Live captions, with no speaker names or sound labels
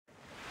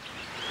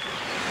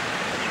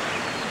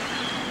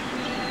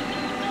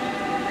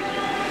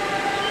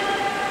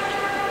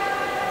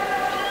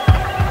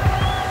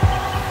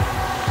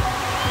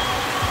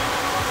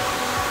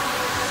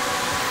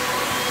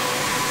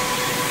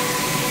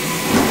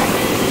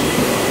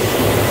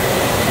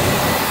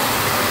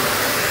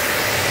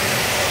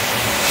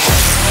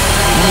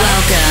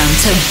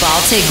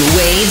Baltic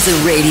Waves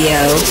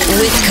Radio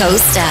with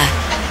Costa.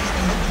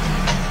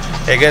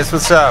 Hey guys,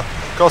 what's up?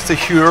 Costa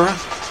here,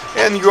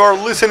 and you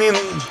are listening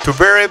to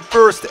very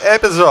first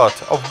episode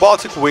of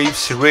Baltic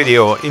Waves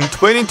Radio in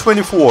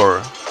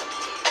 2024.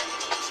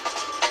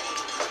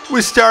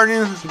 We're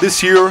starting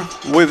this year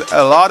with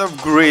a lot of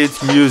great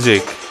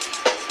music.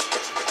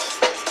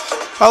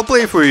 I'll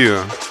play for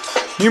you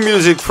new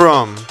music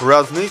from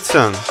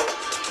Nitzan,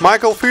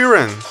 Michael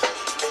Fearon,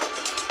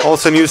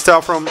 also new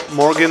stuff from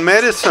Morgin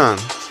Madison,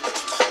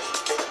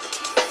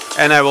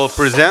 and I will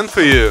present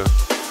for you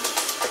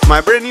my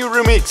brand new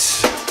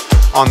remix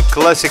on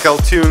classical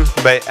tune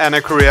by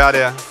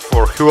Criado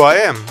for Who I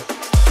Am.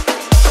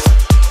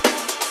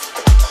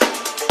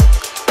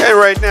 And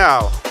right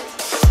now,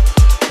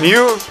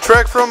 new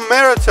track from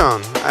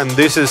Maratone, and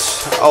this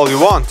is All You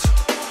Want.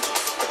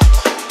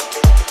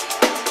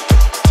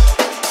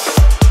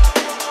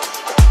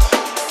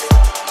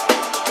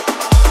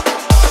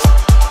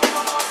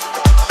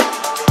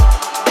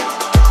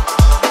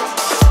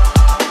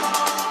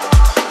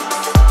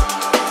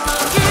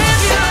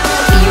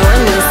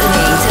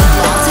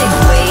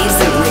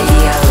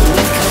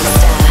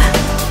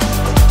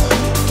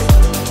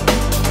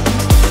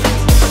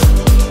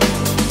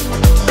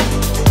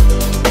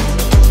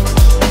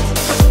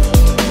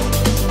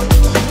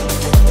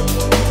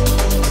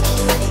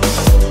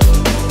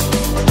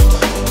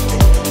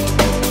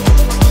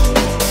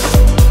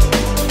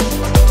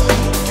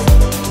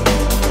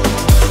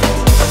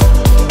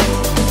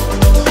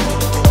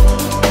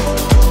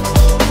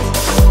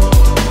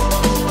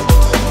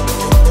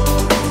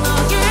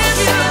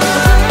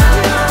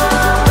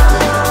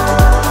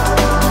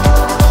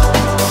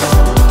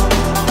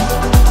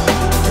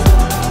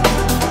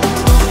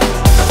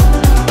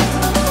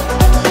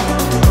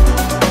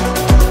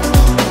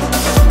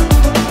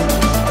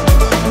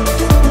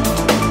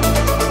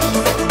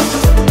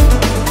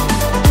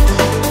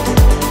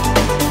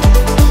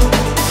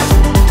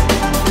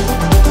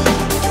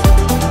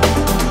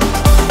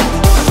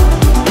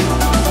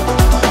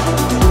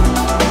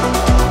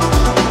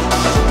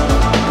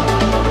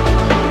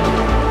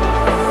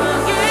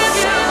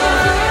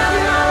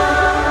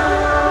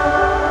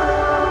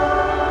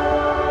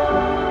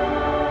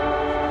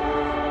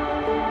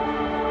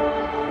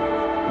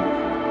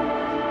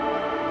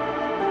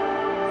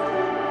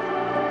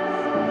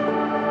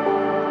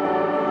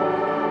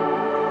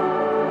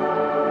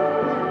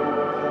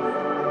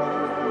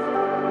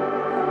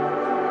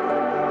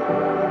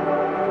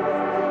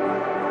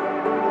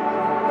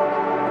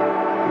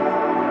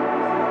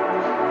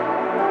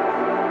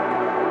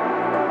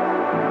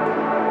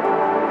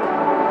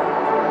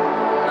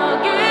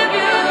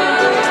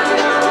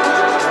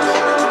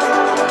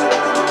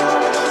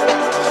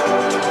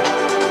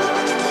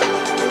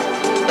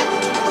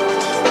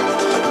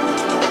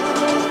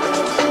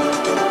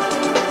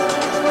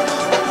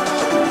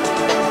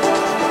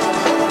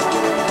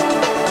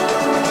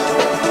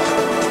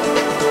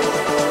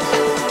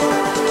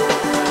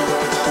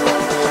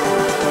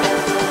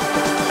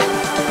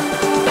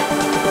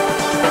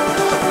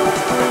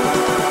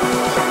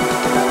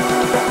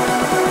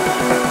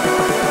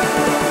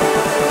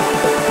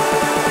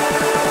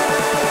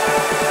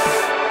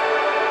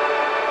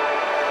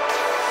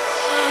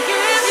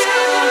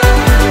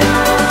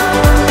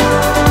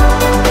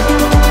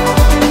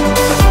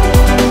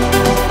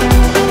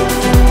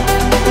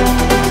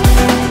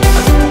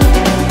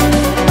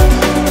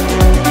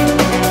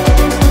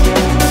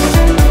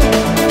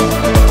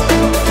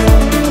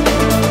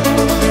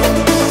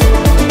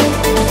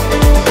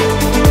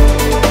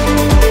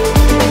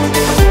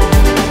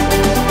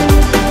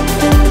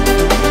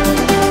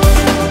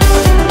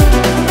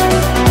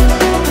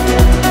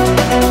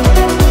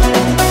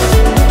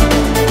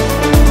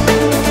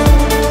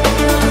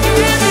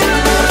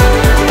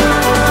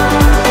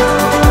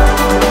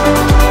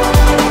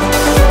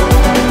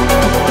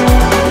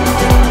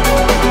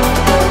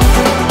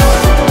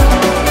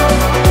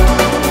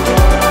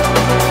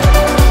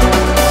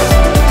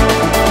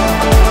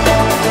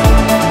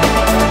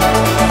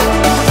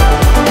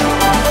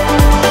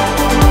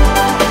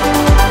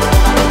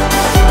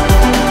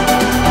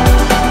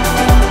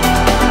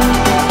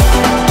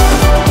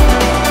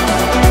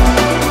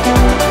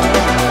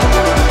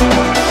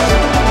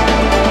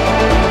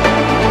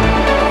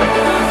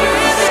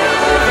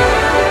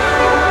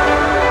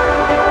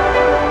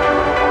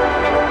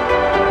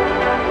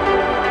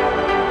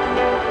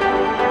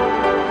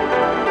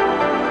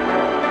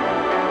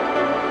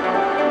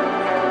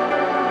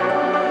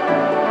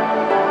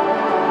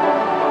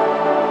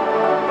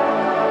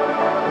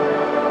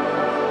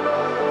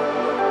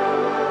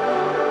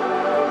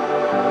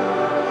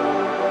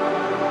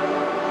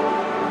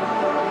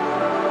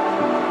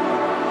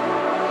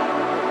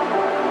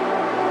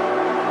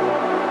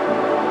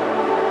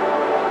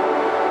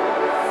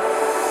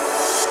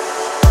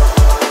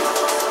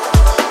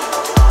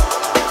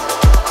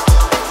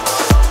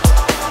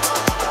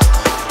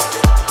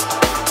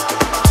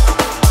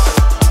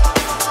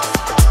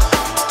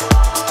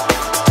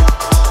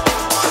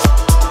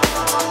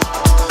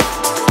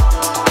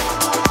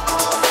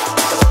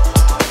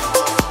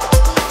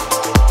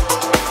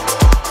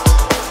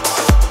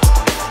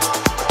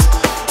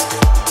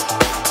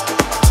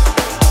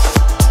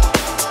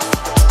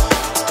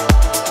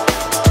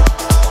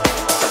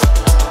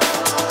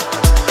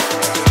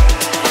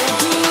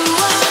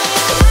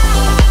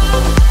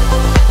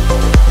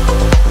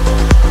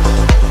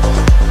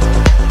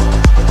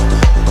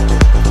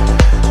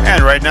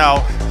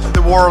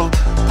 the world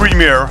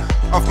premiere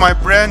of my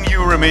brand new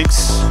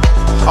remix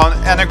on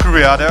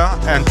Criado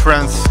and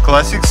Trance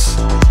classics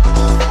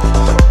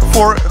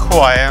for Who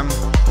I Am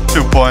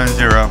 2.0.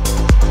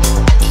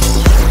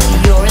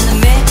 You're in the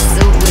mix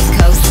with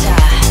Costa.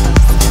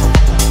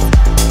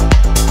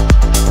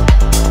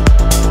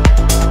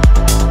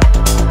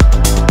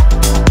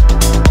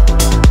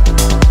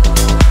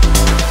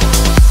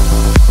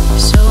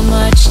 So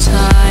much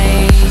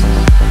time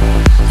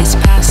is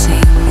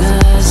passing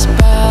us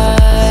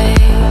by,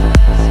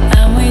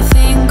 and we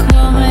think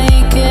we'll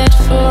make it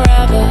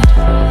forever,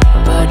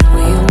 but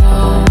we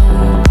won't.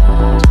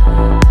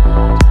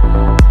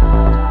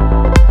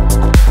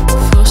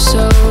 For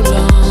so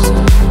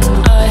long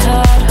I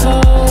had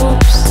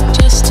hopes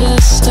just to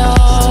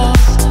start,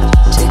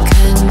 to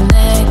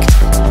connect,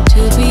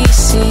 to be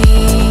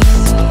seen,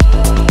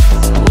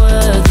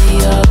 worthy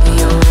of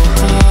your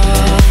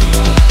heart.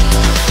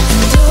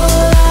 And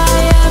all I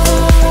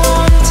ever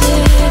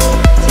wanted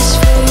is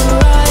for your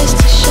eyes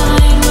to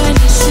shine when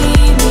you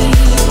see me,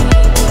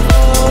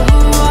 for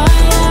who I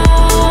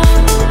am,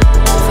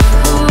 for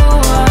who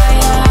I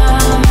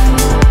am.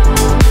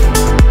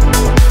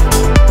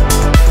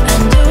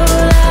 And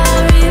all I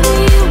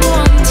really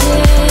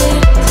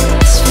wanted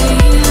is for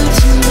you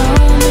to know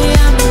me.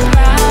 I'm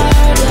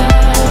proud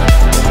of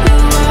who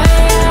I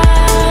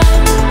am,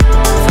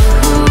 for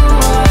who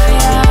I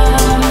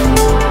am.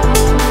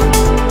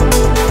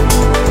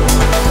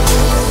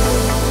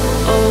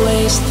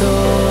 Always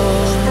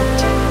thought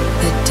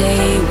the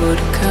day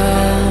would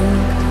come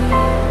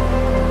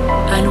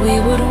and we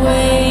would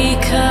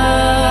wake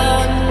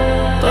up,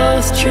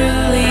 both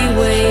truly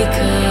wake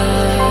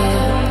up,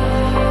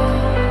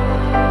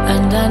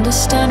 and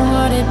understand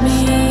what it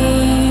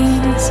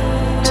means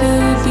to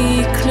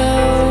be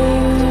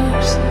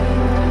close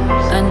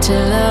and to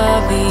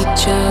love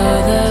each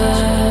other.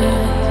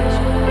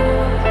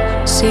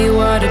 See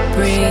what it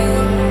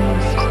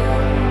brings.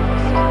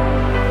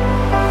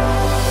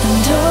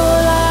 And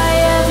all I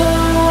ever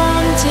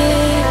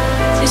wanted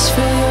is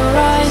for your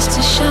eyes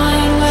to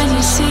shine when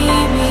you see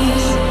me,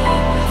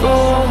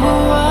 for who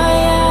I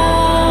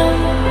am,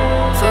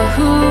 for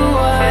who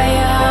I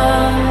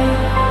am.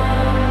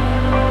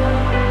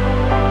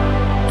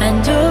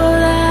 And all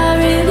I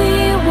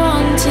really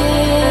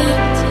wanted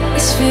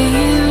is for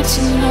you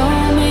to know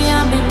me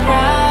and be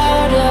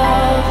proud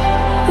of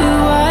who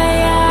I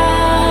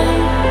am,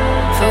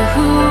 for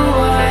who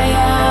I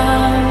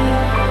am.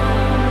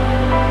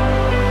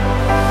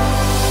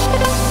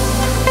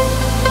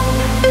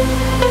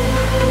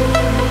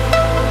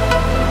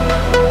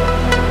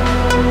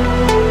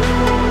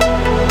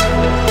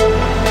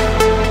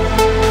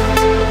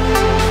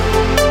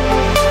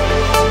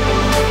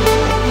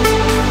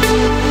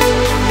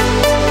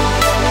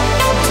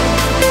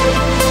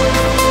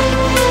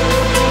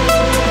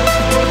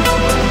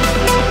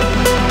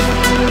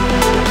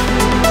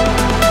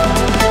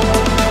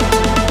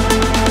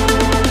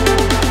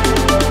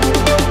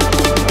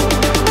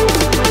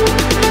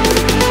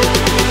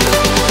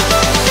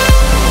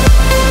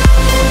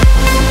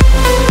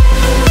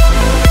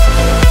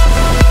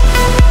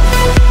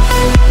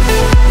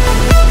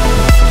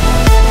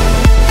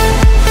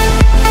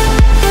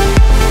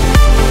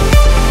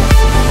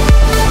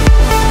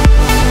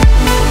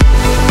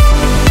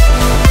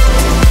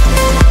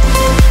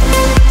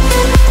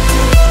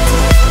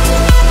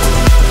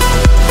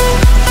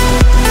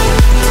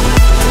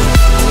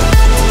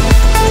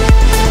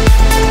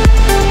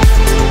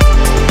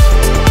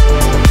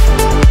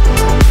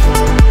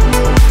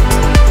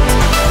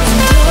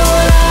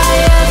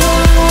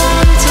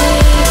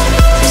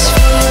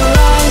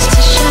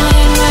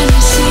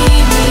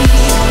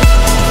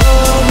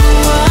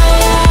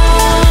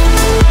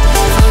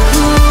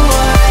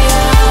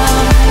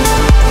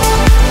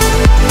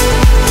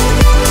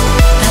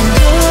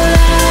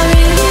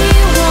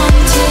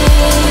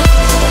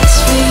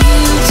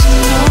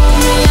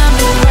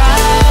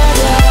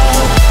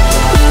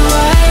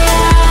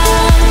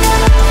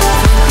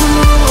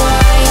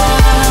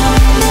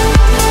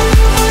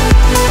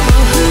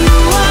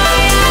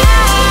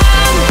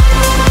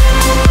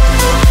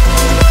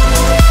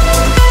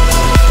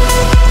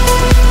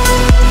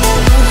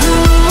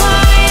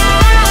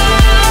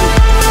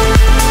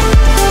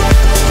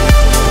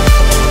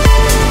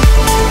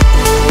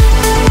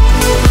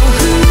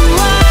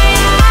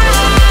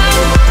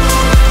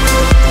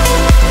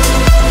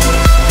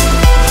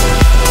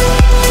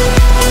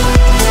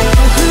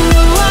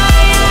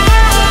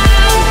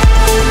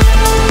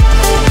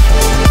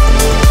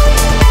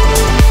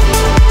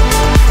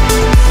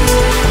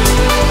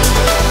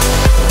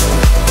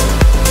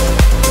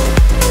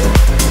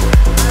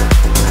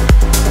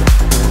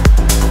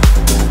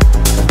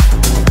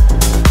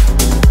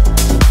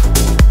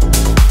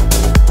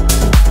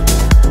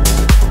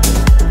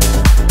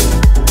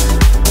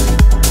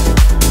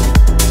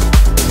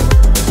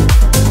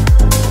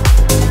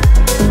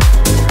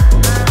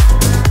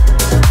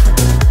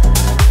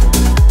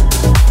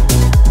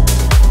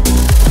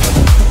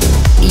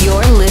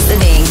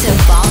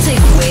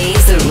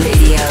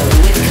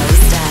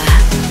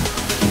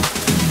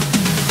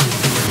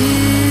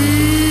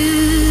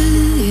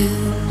 feel you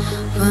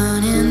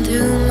running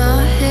through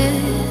my head,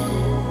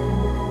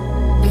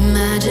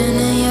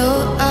 imagining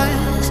your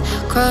eyes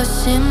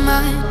crossing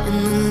mine and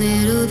the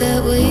little that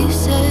we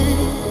said.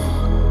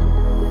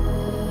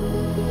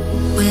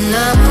 When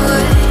I'm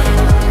away,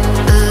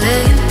 I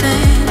lay and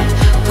think,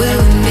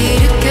 will we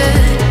meet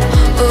again?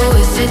 Or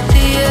is it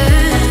the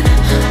end?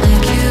 I'm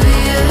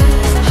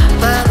curious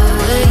by the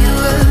way you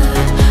were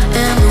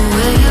and the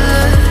way you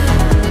look.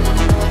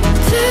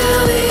 Tell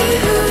me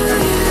who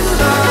you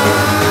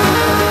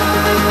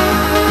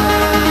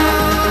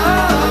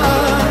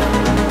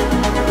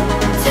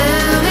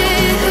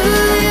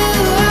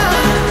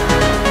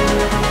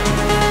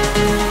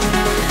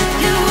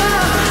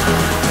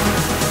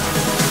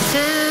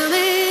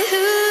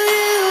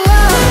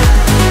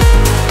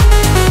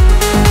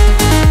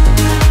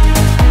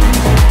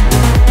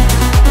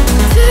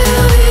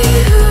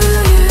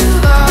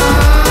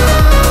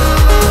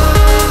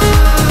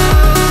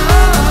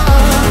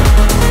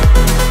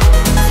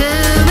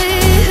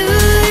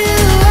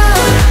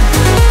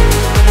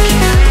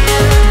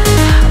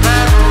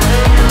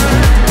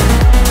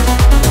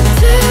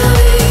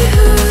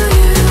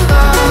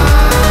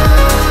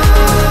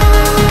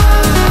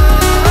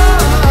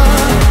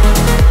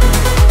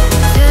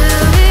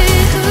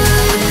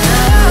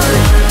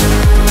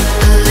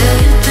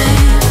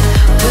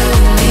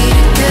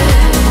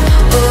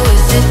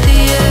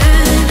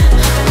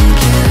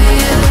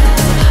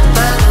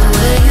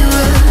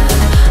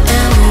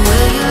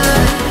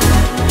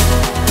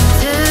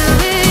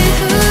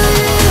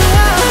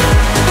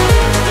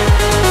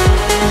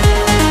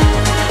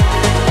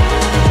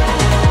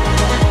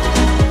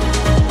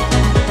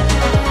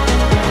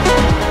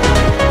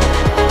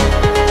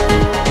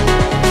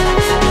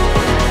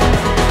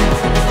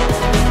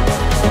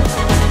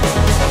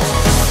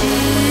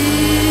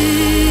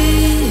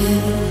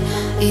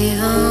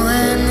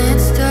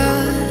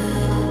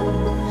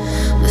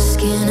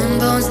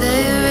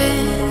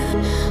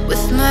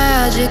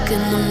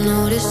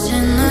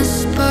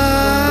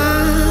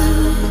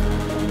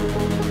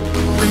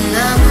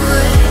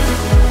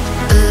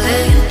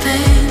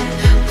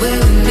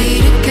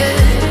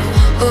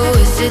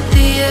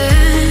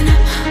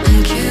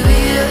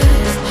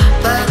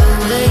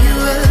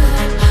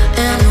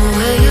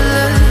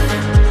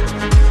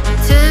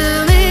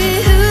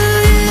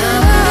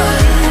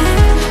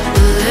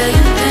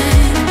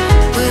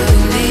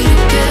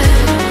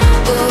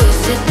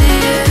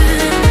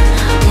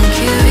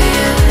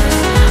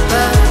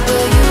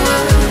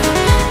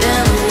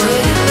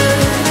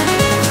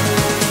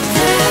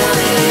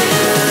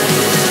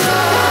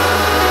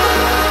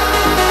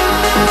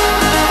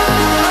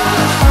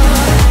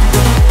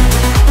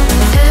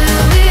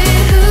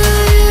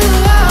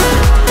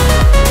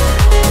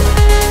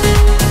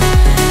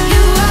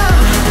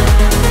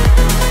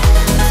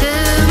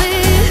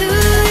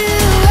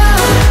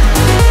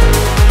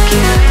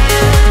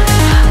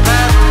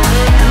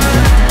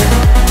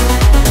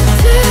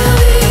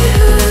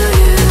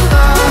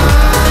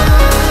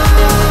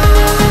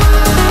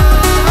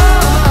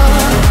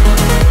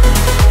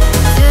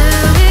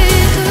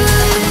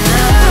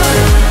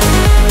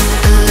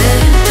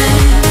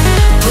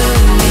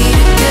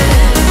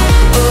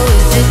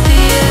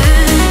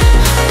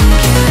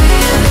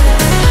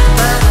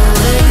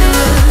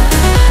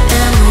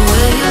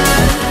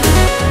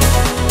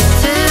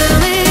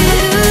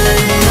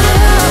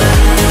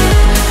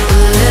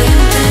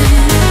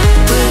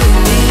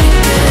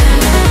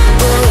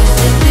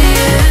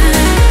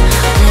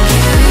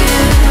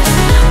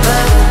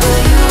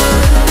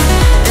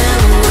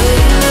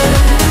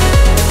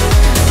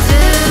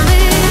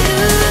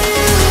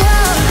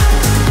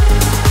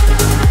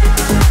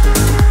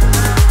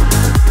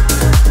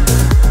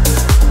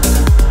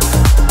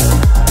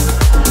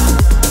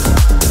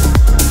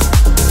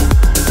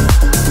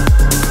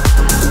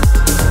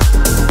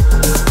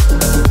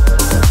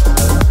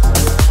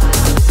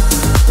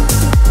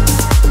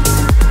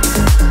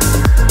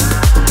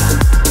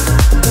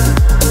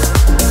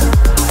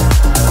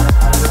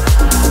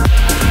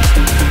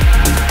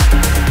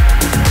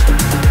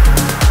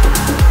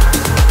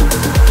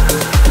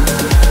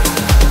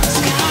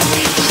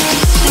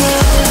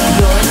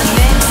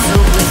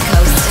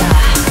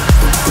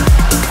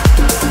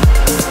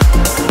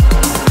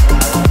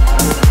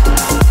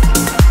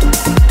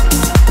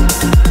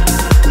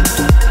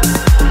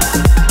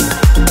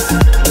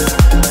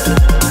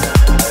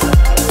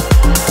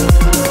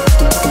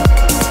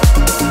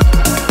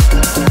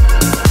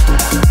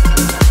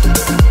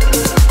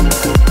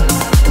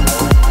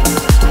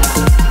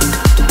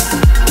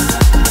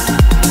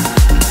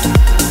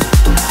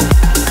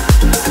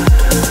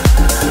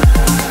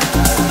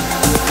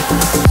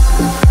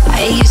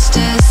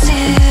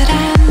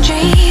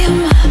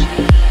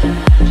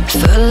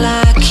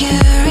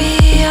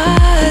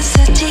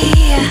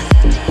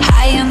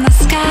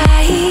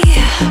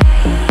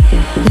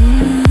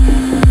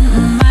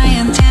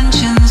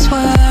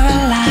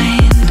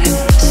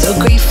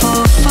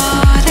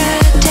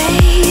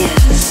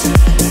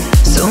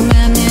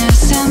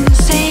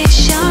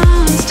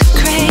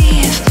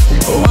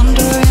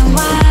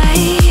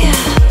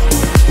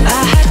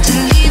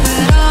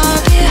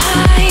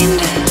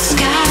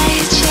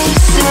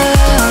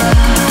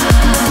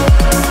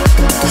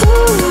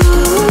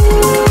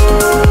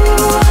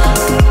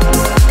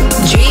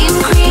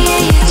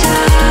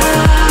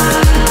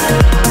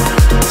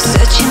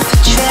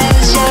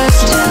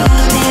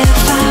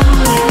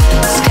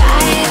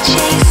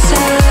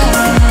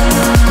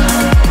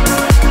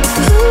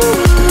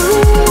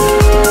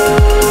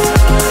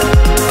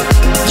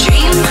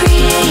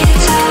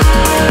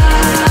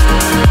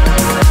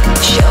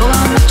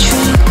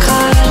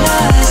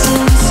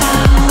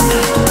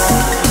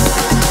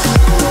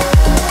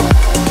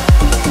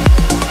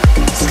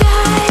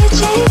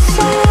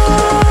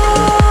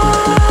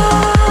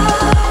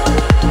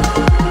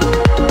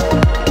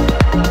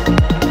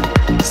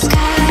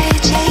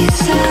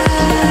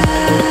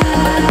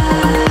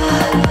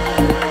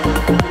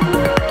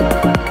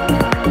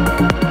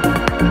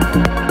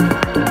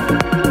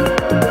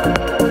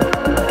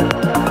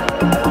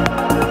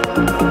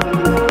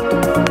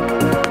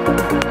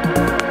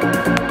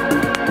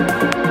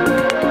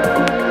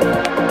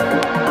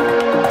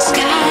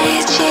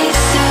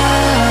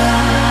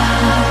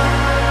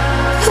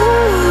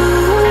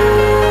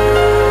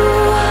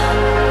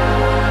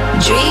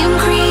Dream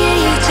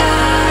creator,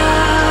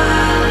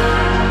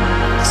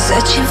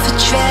 searching for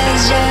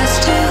treasures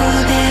to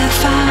be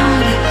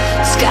found.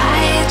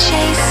 Sky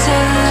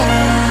chaser.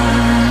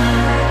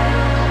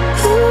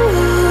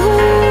 Ooh.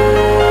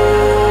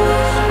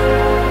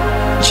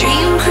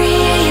 Dream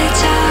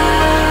creator,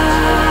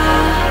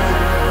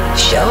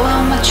 show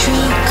all my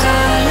true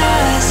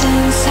colors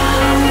and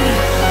sound.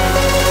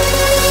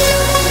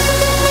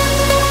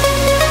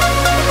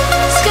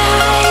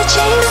 Sky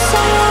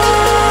chaser.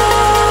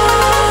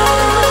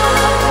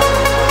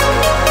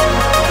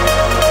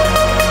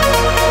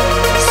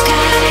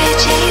 Sky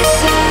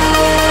chaser.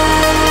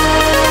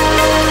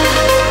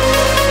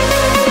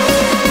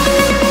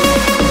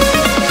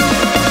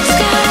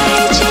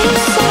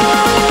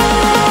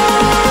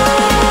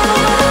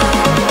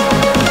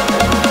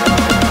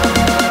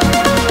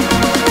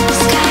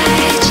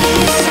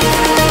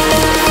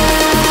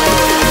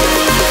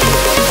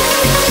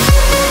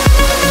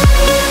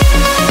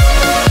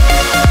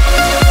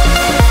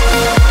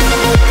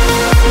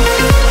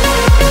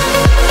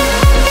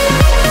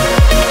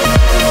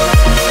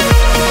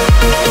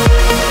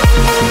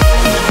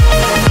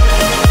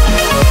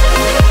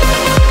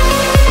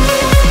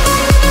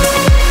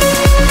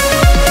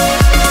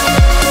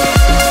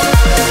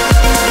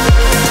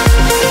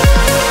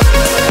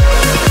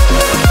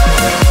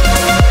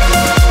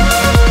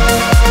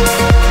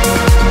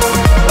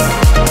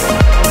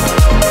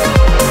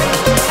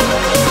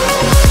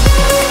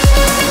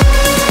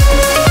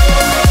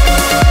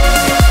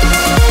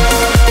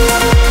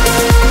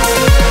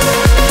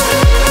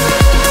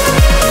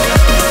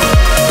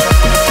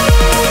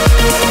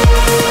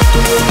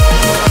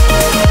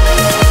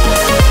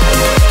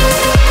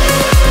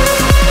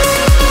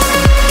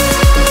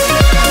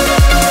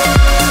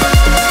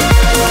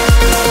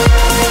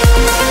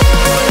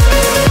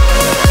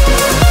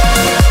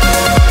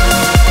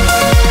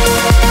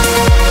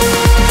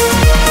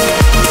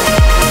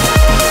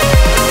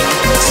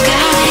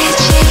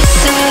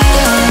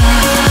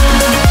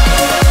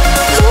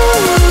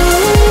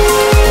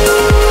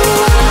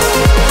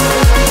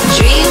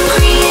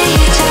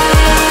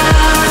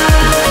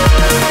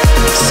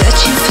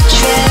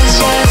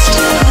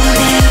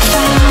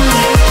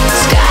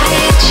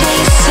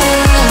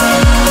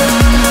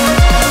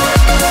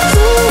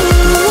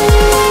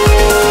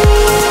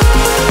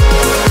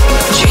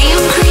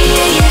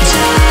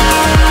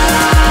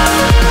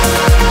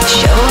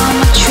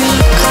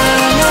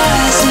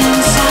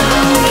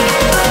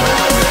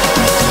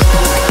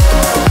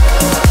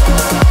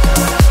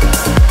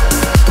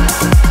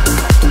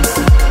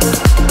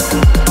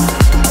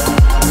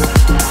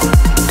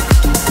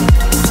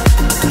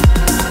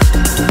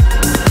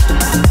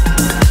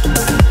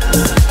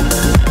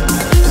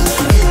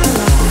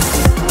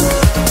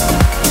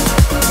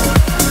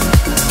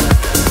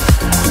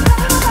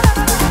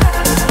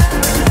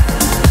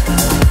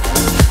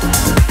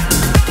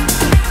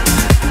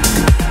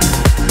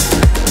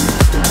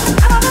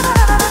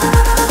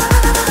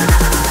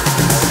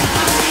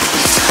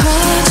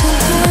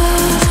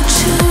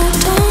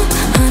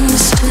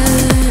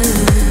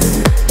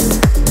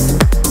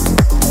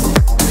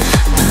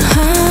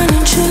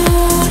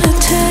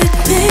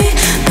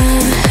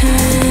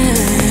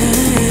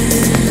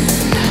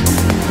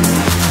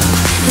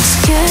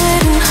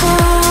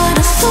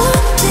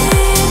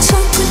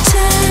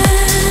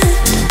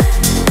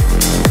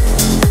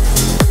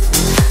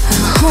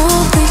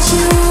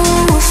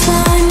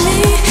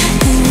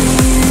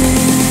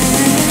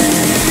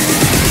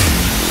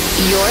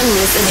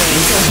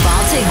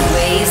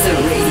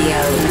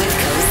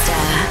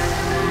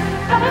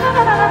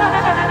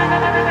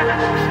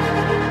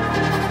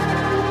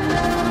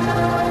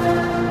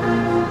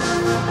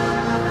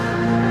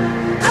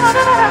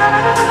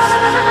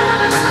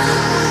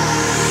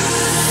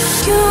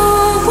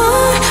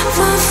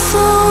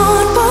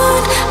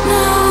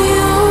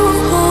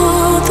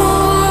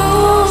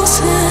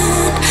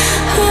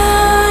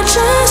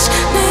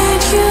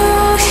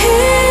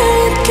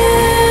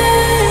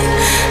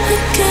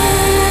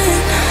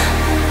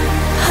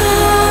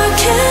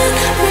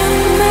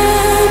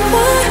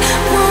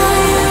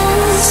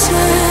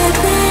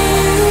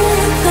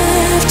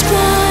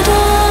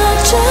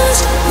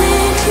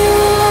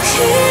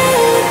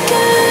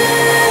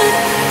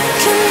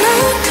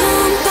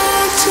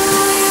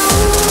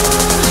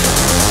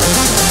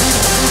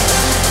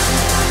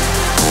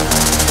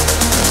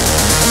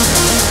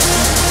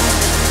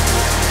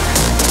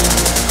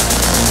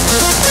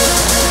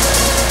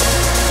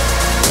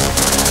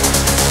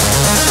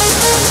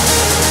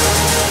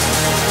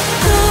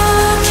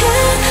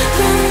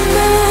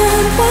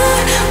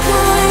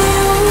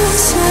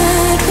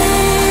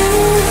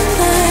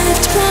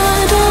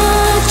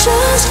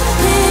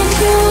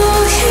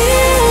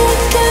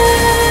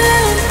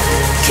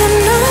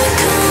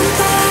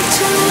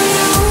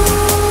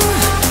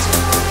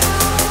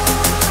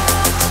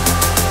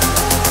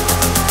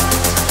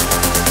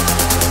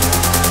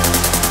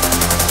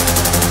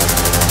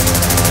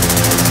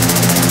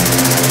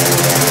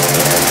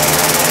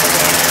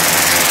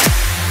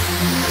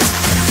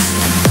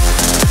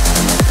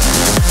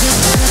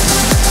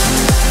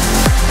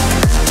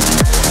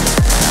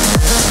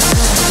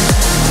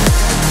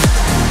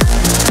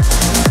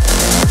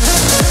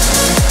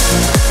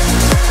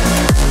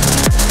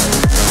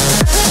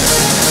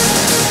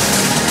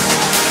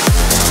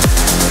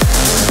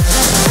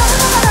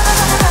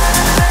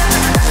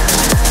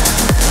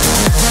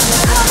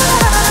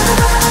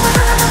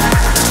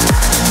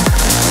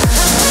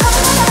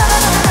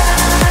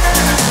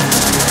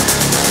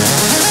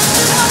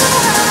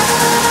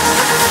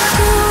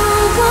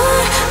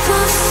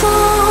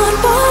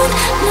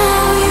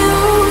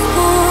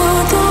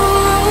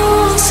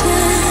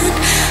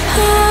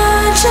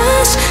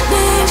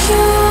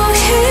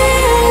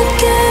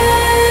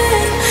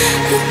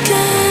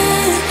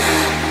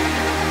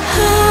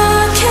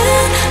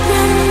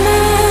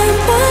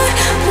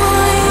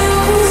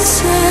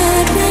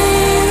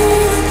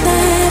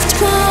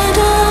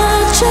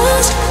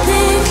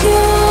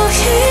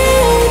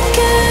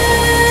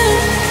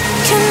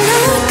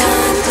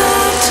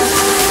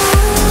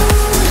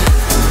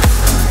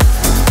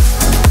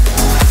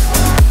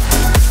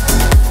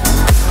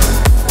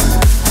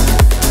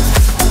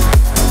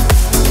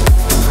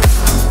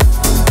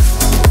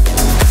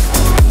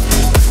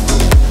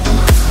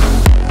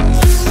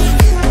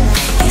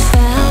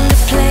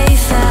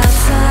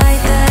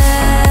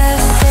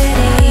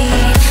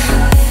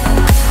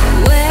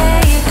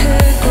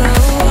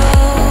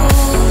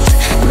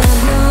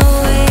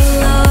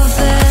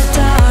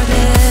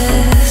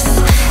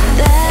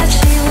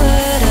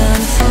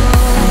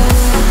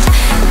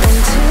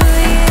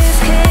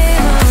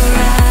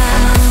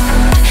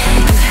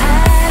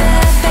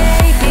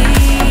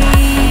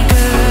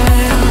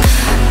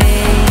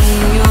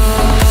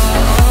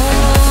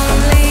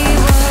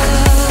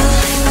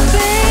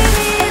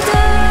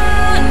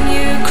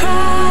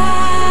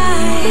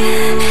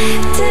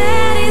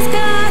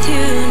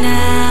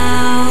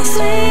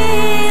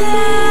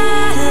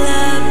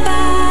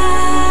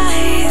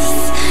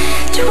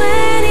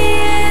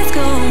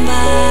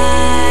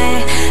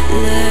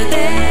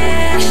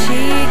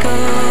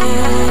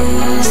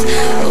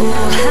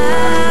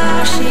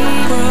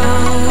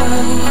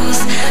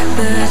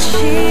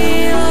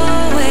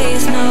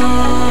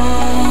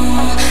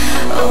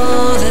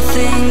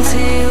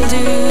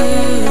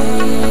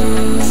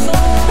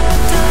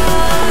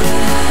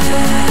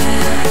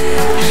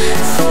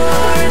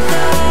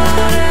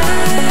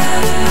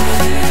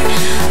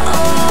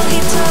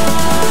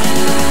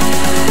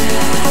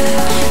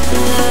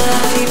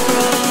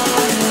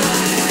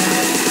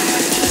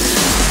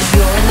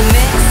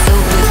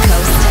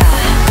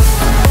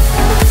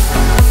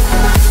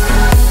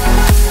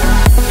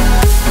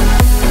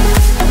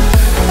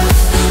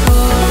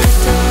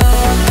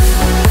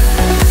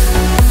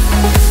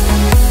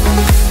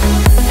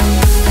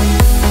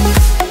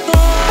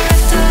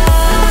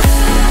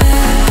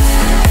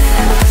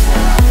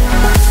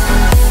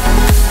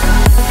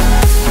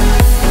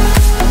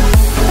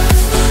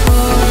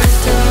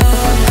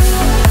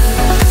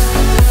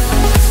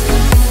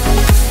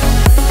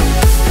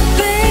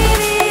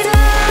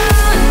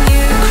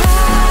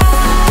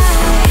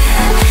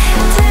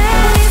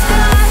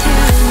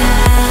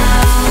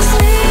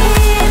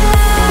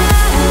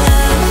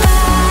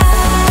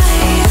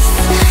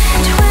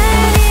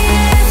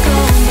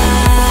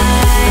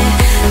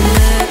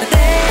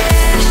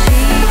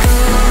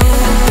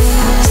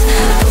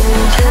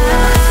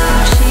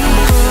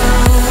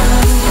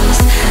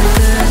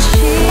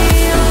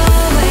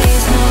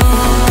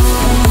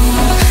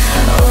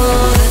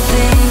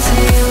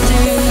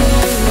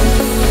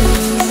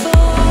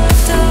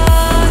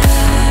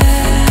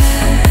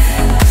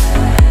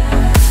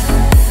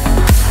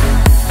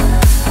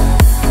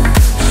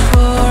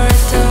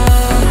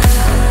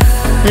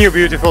 New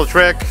beautiful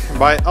track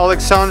by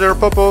Alexander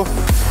Popov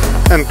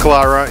and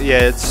Clara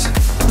Yates.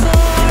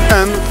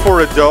 And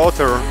For a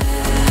Daughter.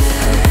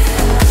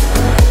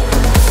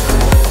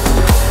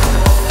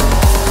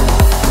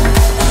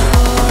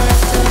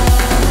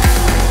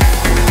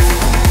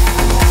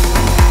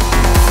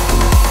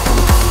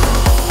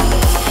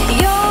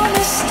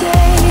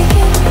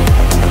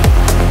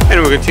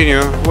 And we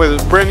continue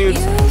with a brand new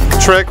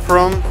track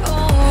from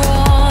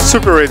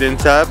Super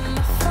Radiant Tab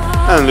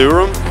and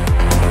Lürum.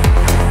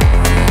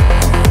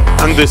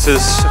 And this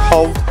is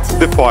Hold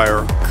the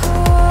Fire.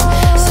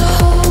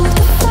 Costa.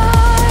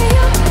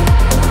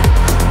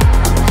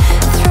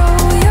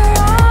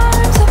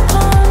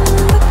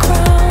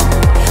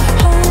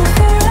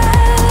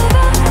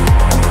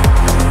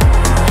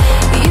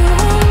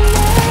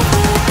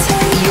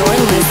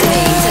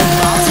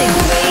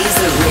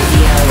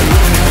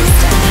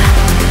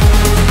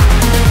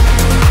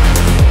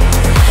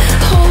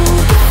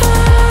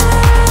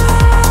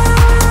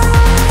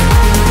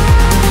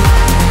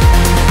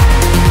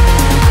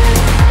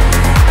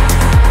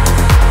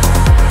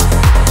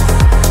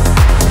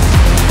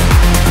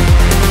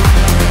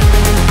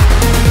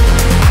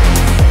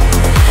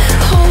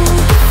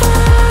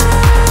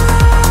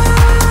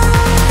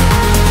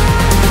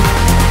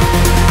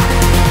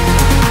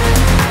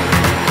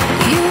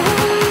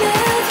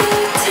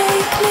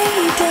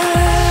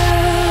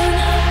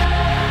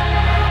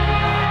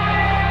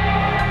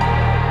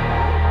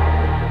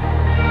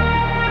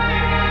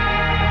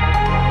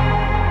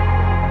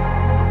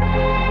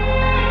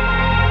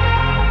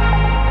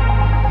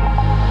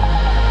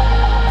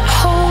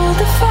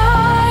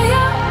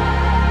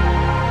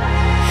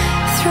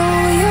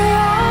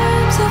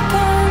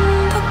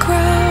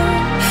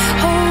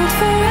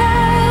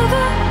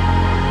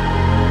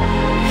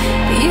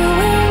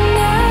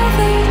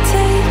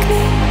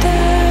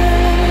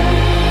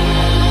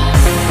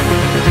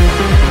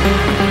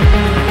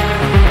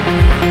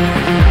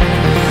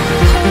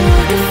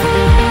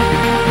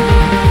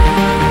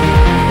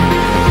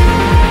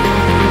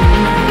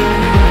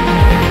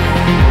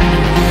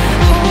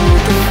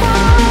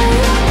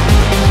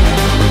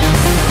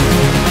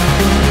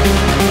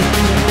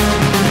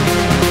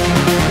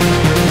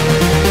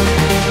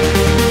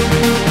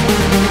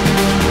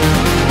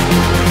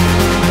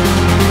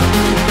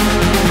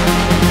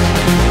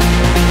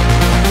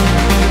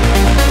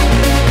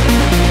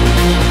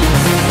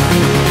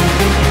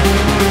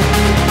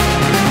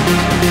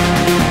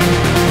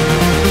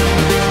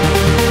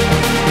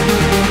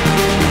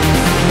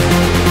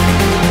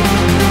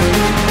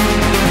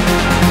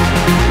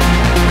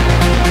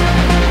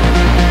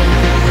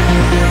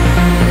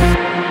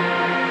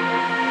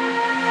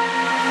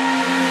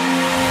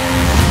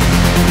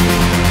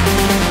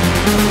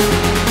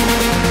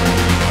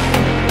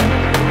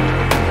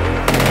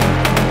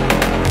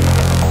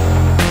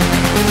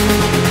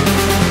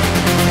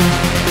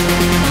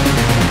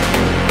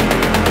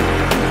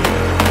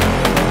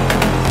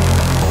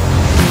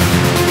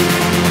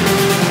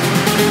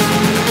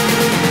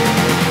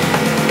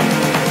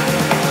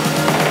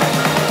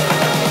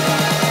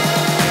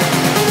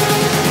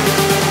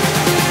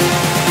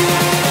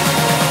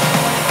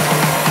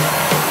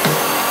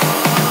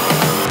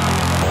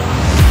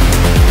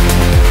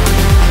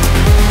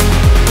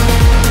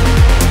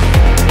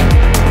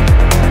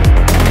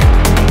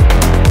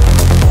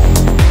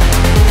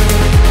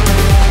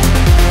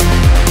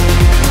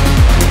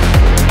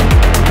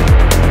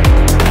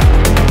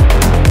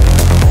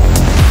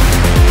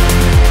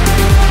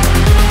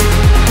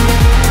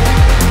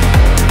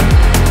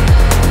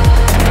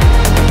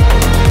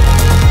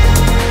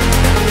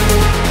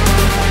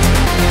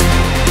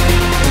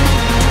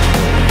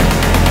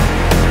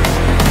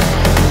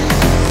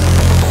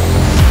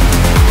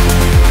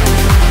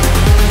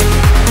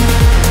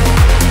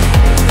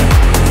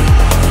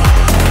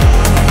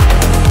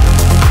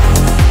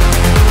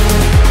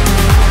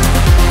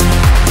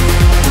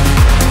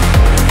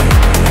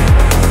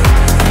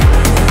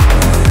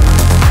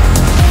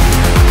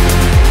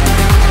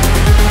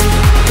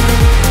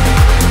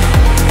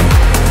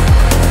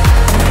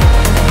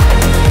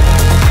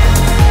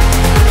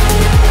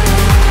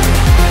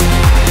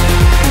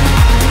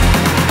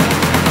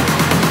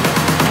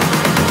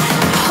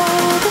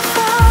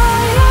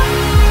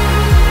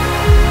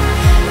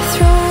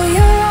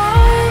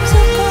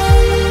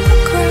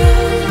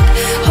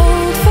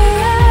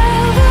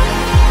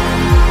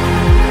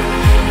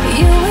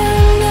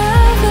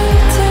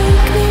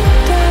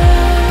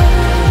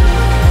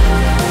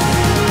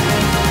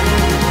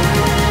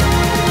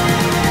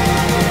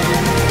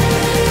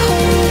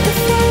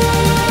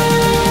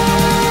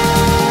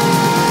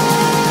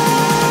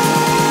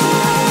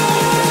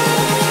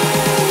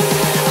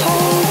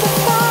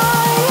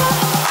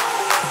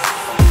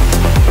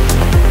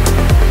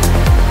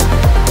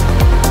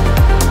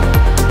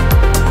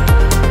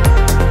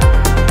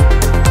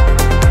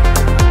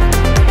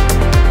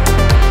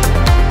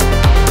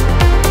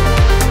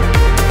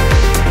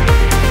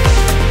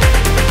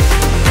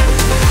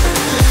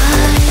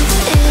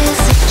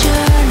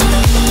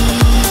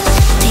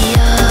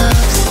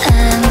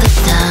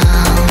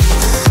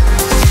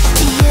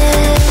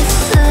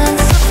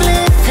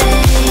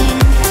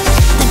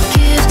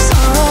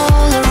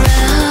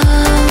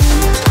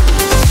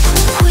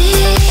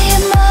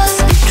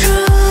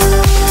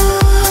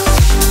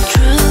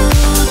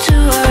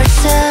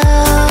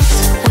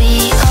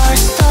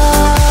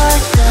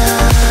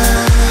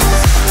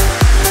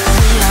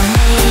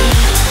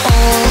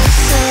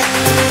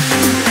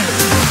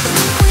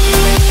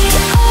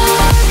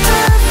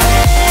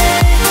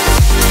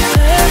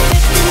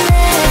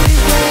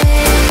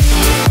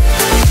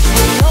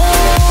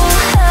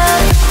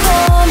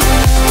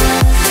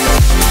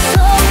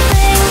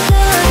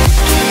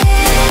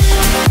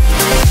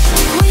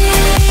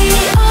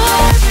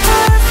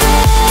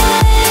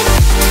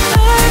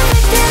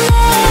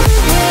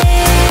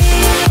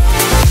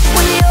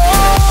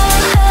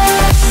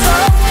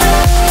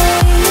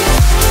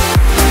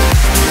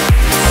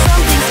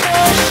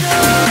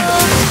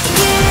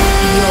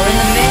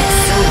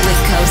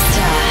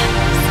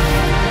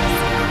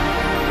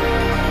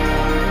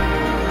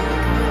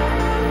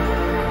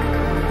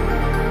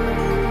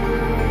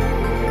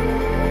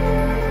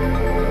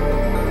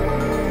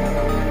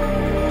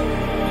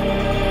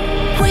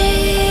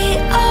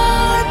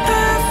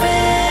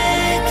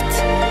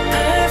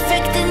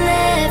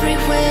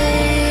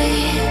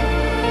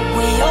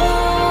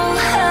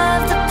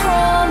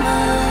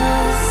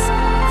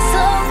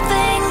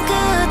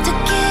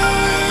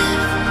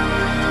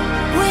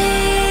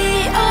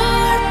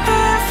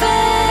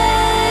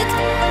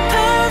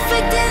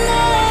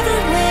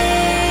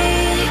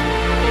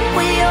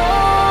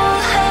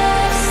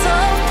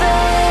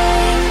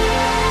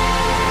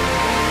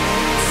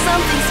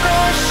 something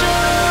special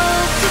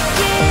to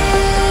give.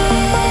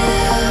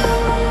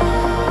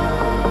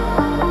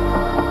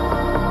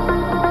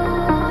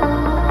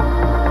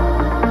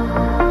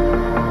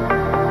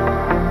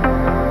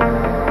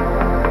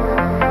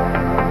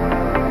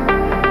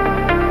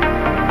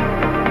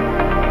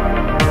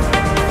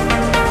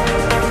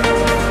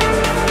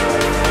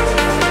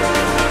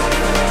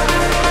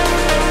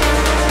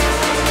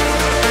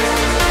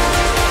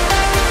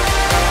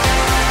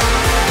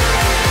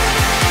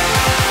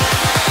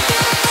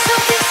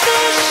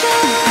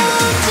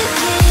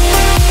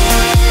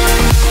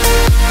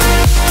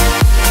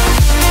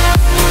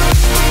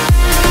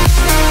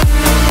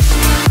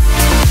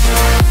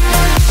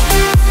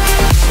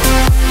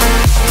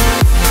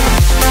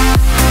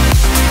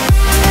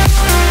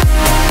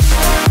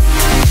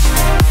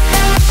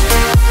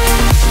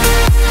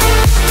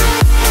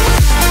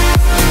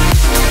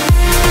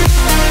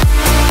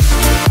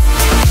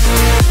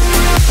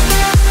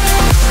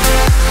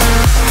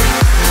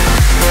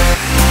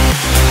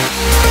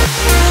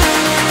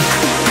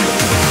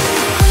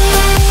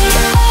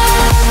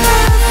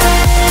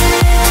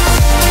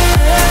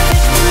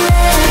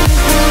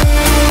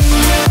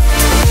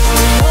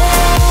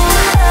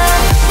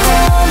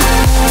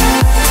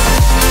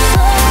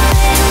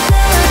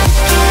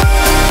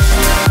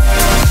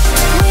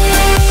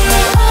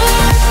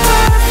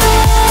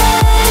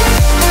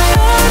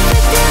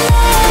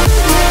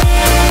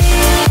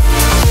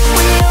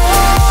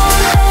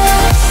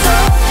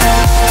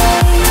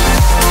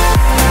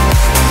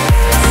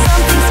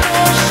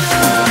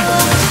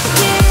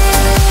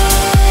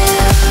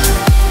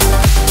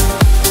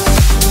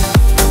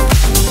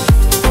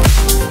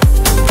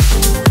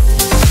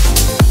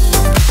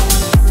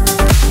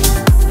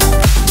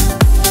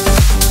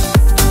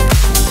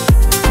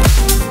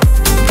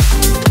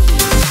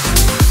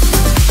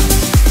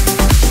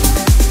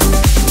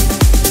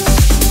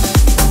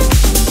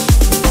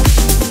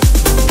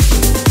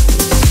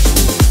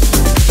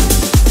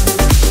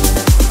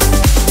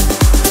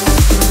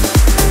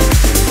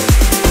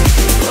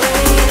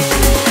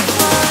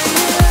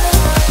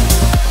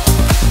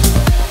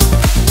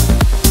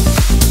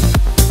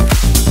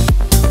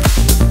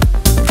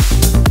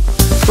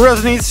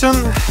 Nitzan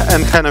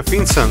and Hanna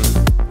Finsen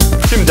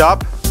teamed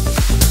up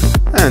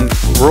and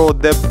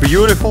wrote the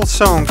beautiful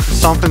song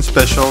Something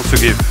Special to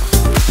Give.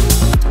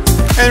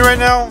 And right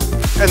now,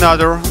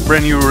 another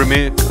brand new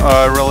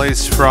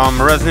release from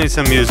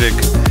Nitzan Music.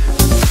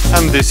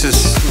 And this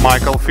is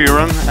Michael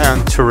Fearon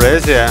and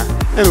Theresia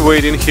and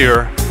Waiting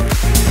Here.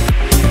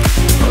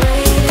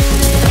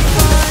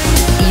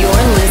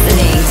 You're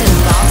listening to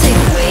Baltic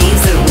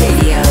Waves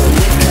Radio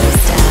with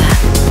Costa.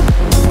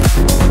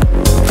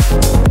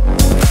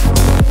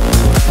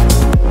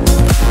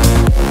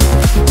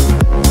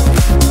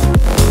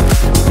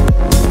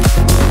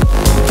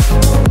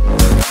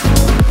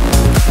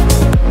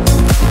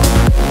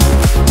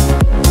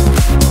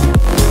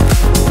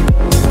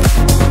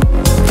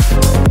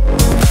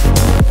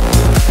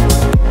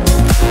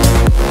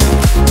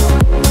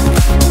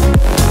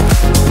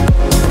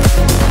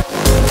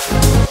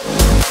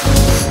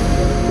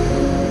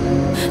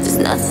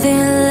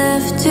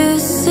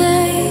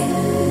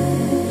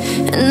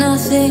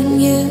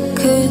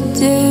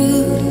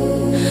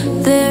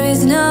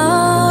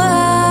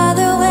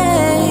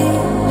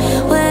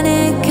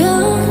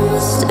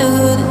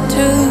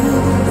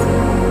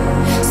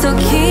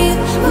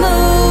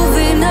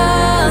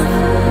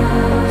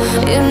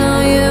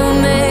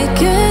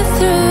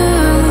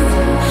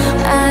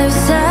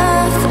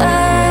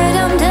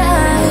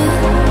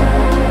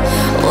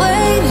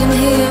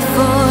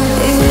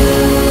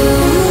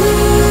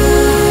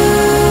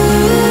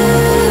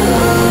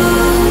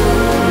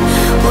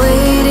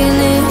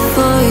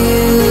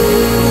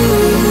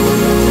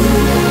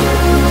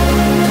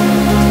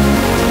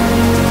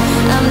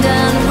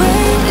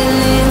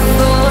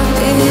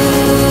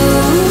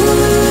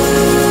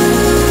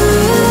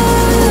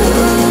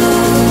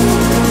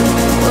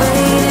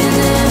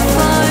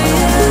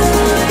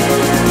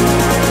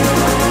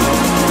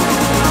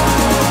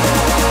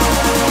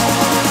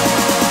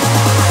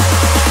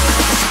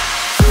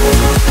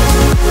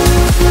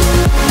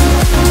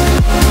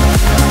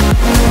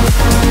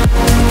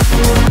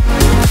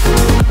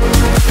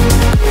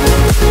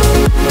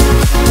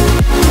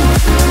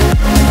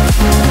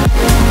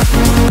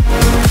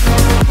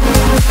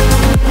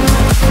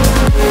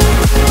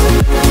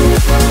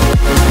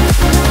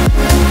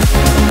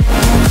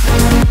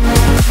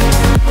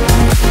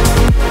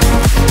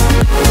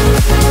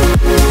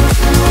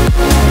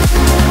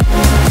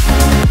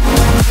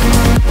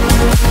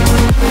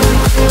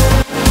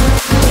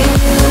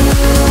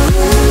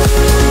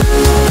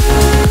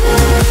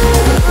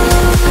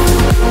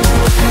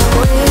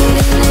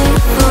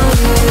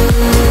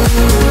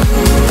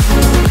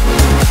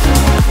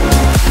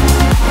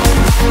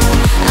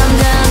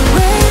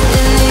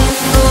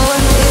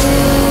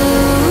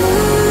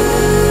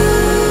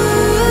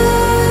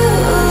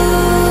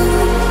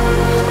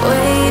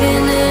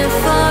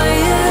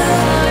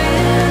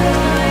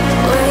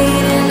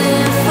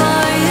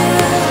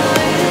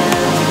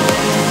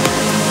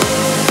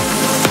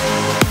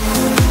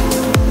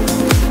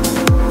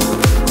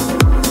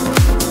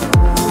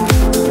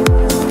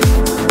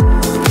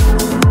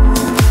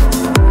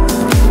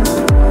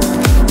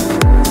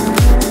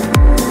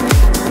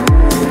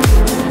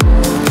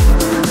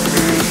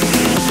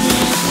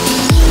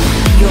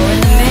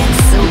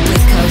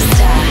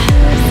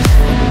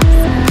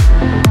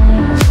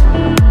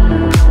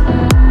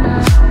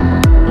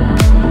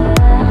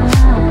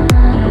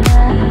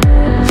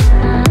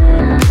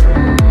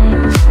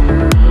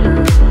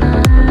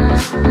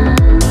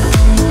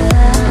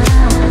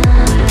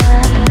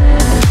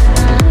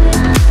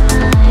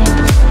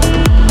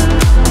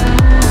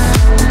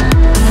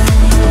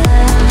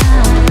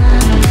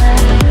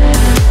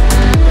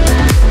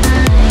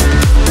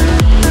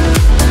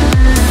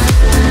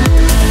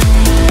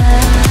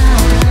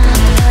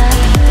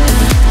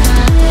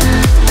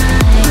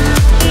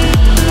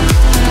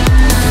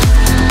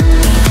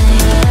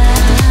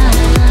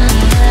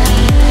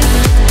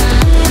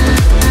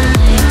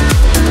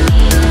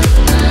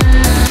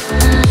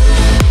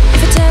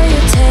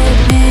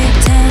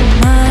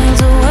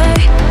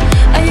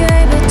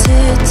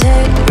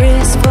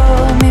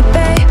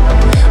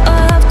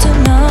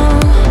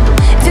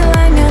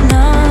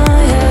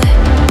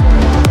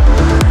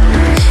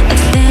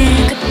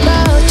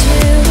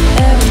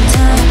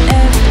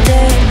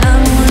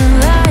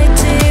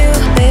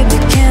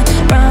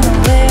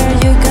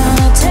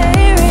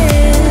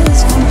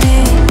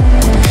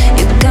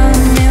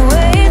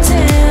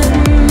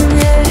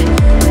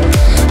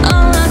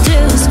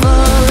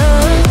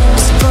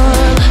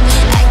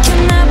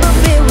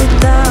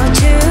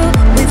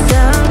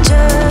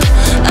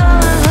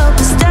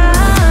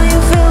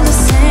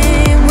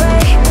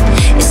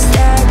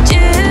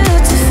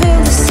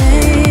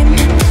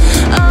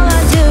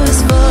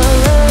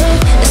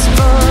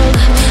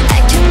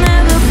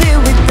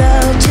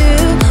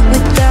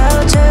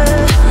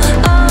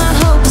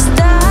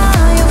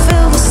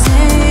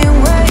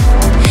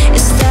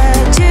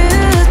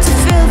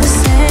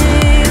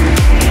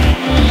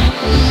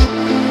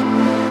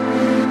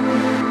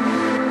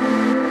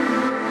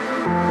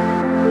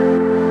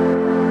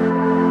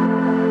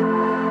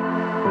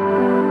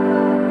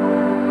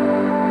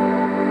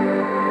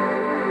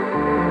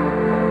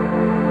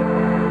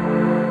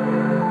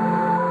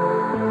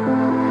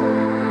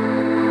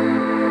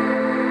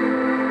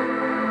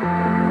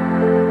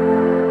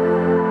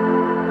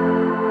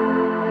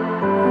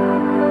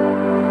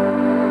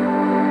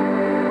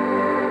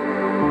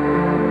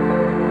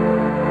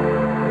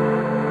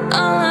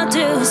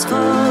 is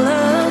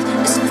follow,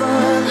 is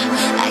follow.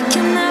 I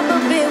can never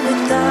be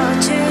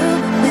without you,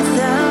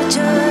 without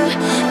you.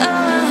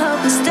 All I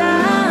hope is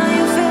that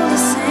you feel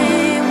the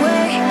same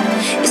way.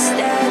 Is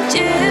that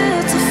you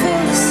to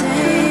feel the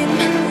same?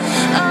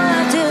 All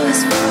I do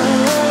is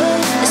follow,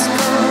 is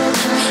follow.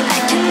 I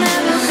can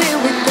never be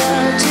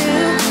without you,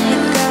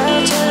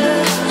 without you.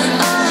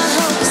 All I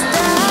hope is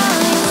that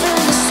you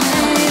feel the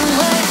same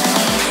way.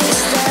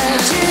 Is that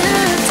you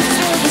to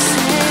feel the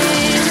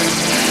same?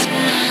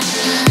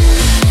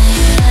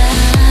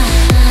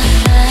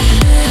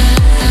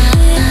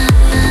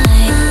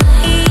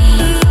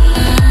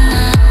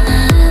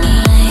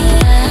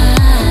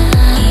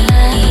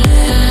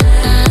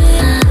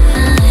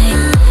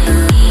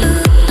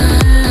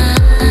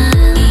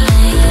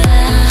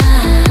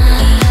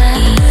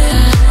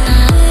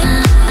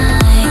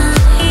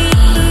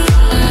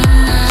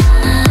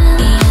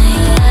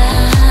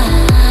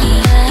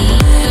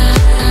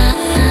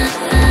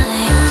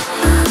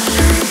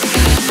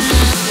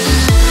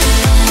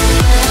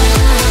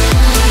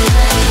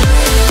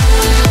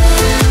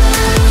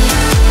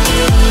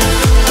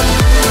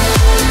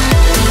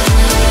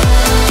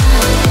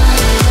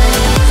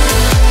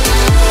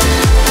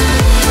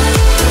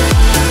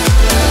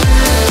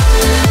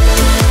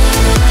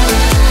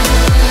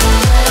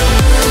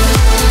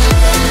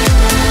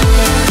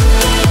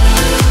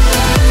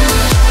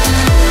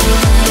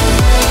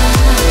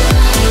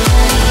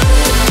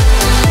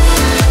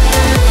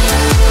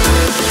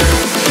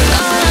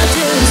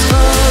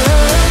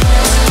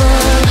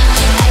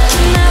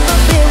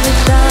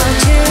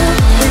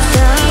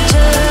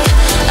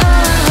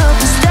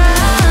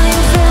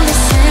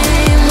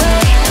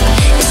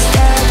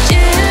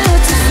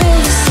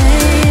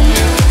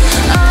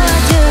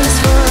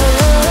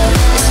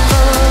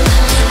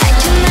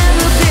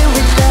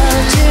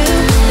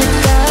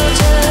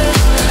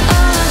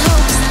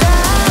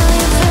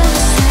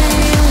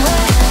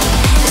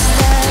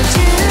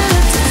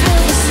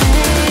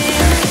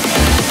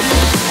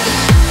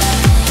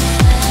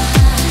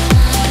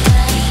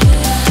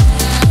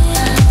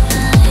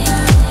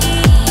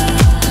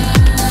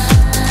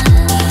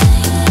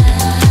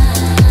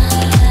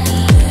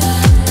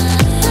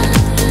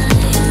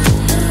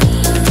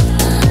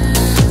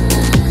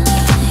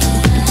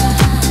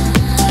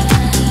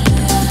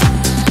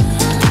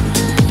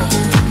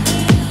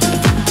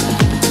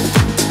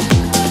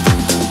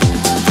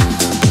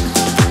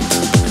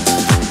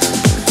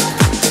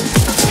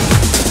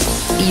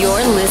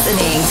 You're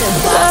listening to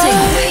Baltic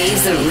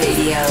Waves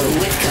Radio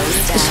with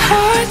Costa. It's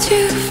hard to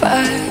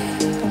fight.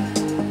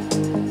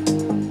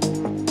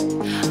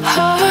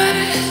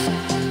 Heart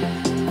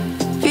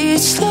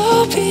beats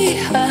slow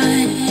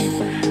behind.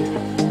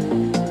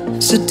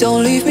 So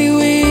don't leave me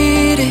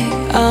waiting.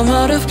 I'm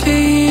out of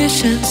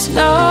patience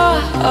now.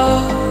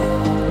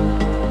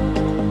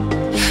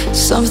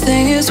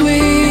 Something is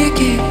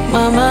waking.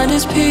 My mind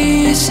is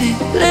pacing.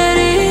 Let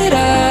it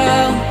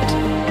out.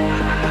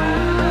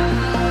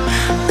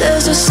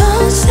 There's a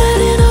sun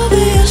setting over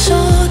your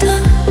shoulder.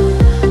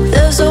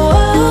 There's a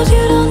world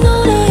you don't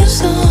know that you're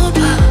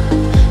sober.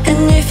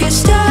 And if you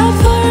stop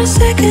for a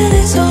second,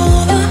 it's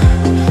over.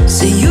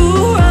 So you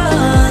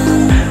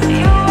run.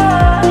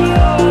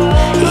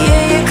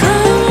 Yeah, you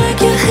climb like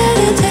you're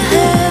headed to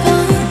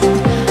heaven.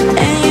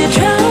 And you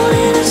drown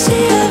in a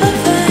sea of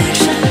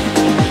affection.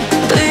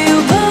 But you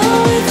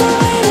bow with the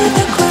weight of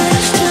the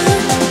question.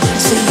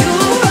 So you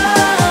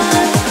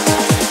run.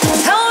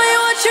 Tell me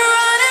what you're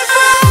running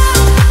from.